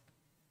guys.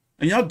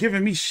 And y'all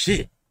giving me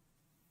shit.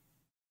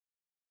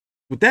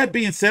 With that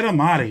being said,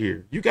 I'm out of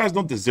here. You guys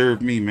don't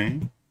deserve me,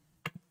 man.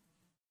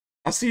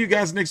 I'll see you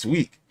guys next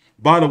week.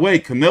 By the way,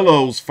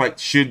 Canelo's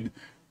fight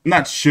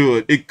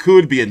it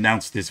could be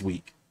announced this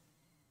week.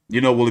 You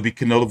know, will it be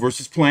Canelo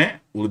versus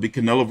Plant? Will it be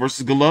Canelo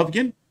versus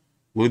Golovkin?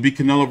 Will it be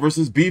Canelo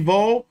versus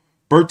Bivol?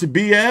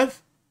 Bertabiev?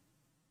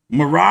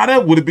 Murata?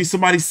 Would it be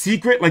somebody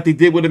secret like they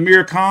did with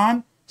Amir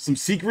Khan? Some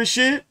secret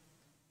shit?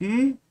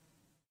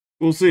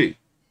 We'll see.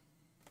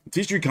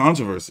 T-Street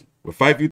Controversy with Fight View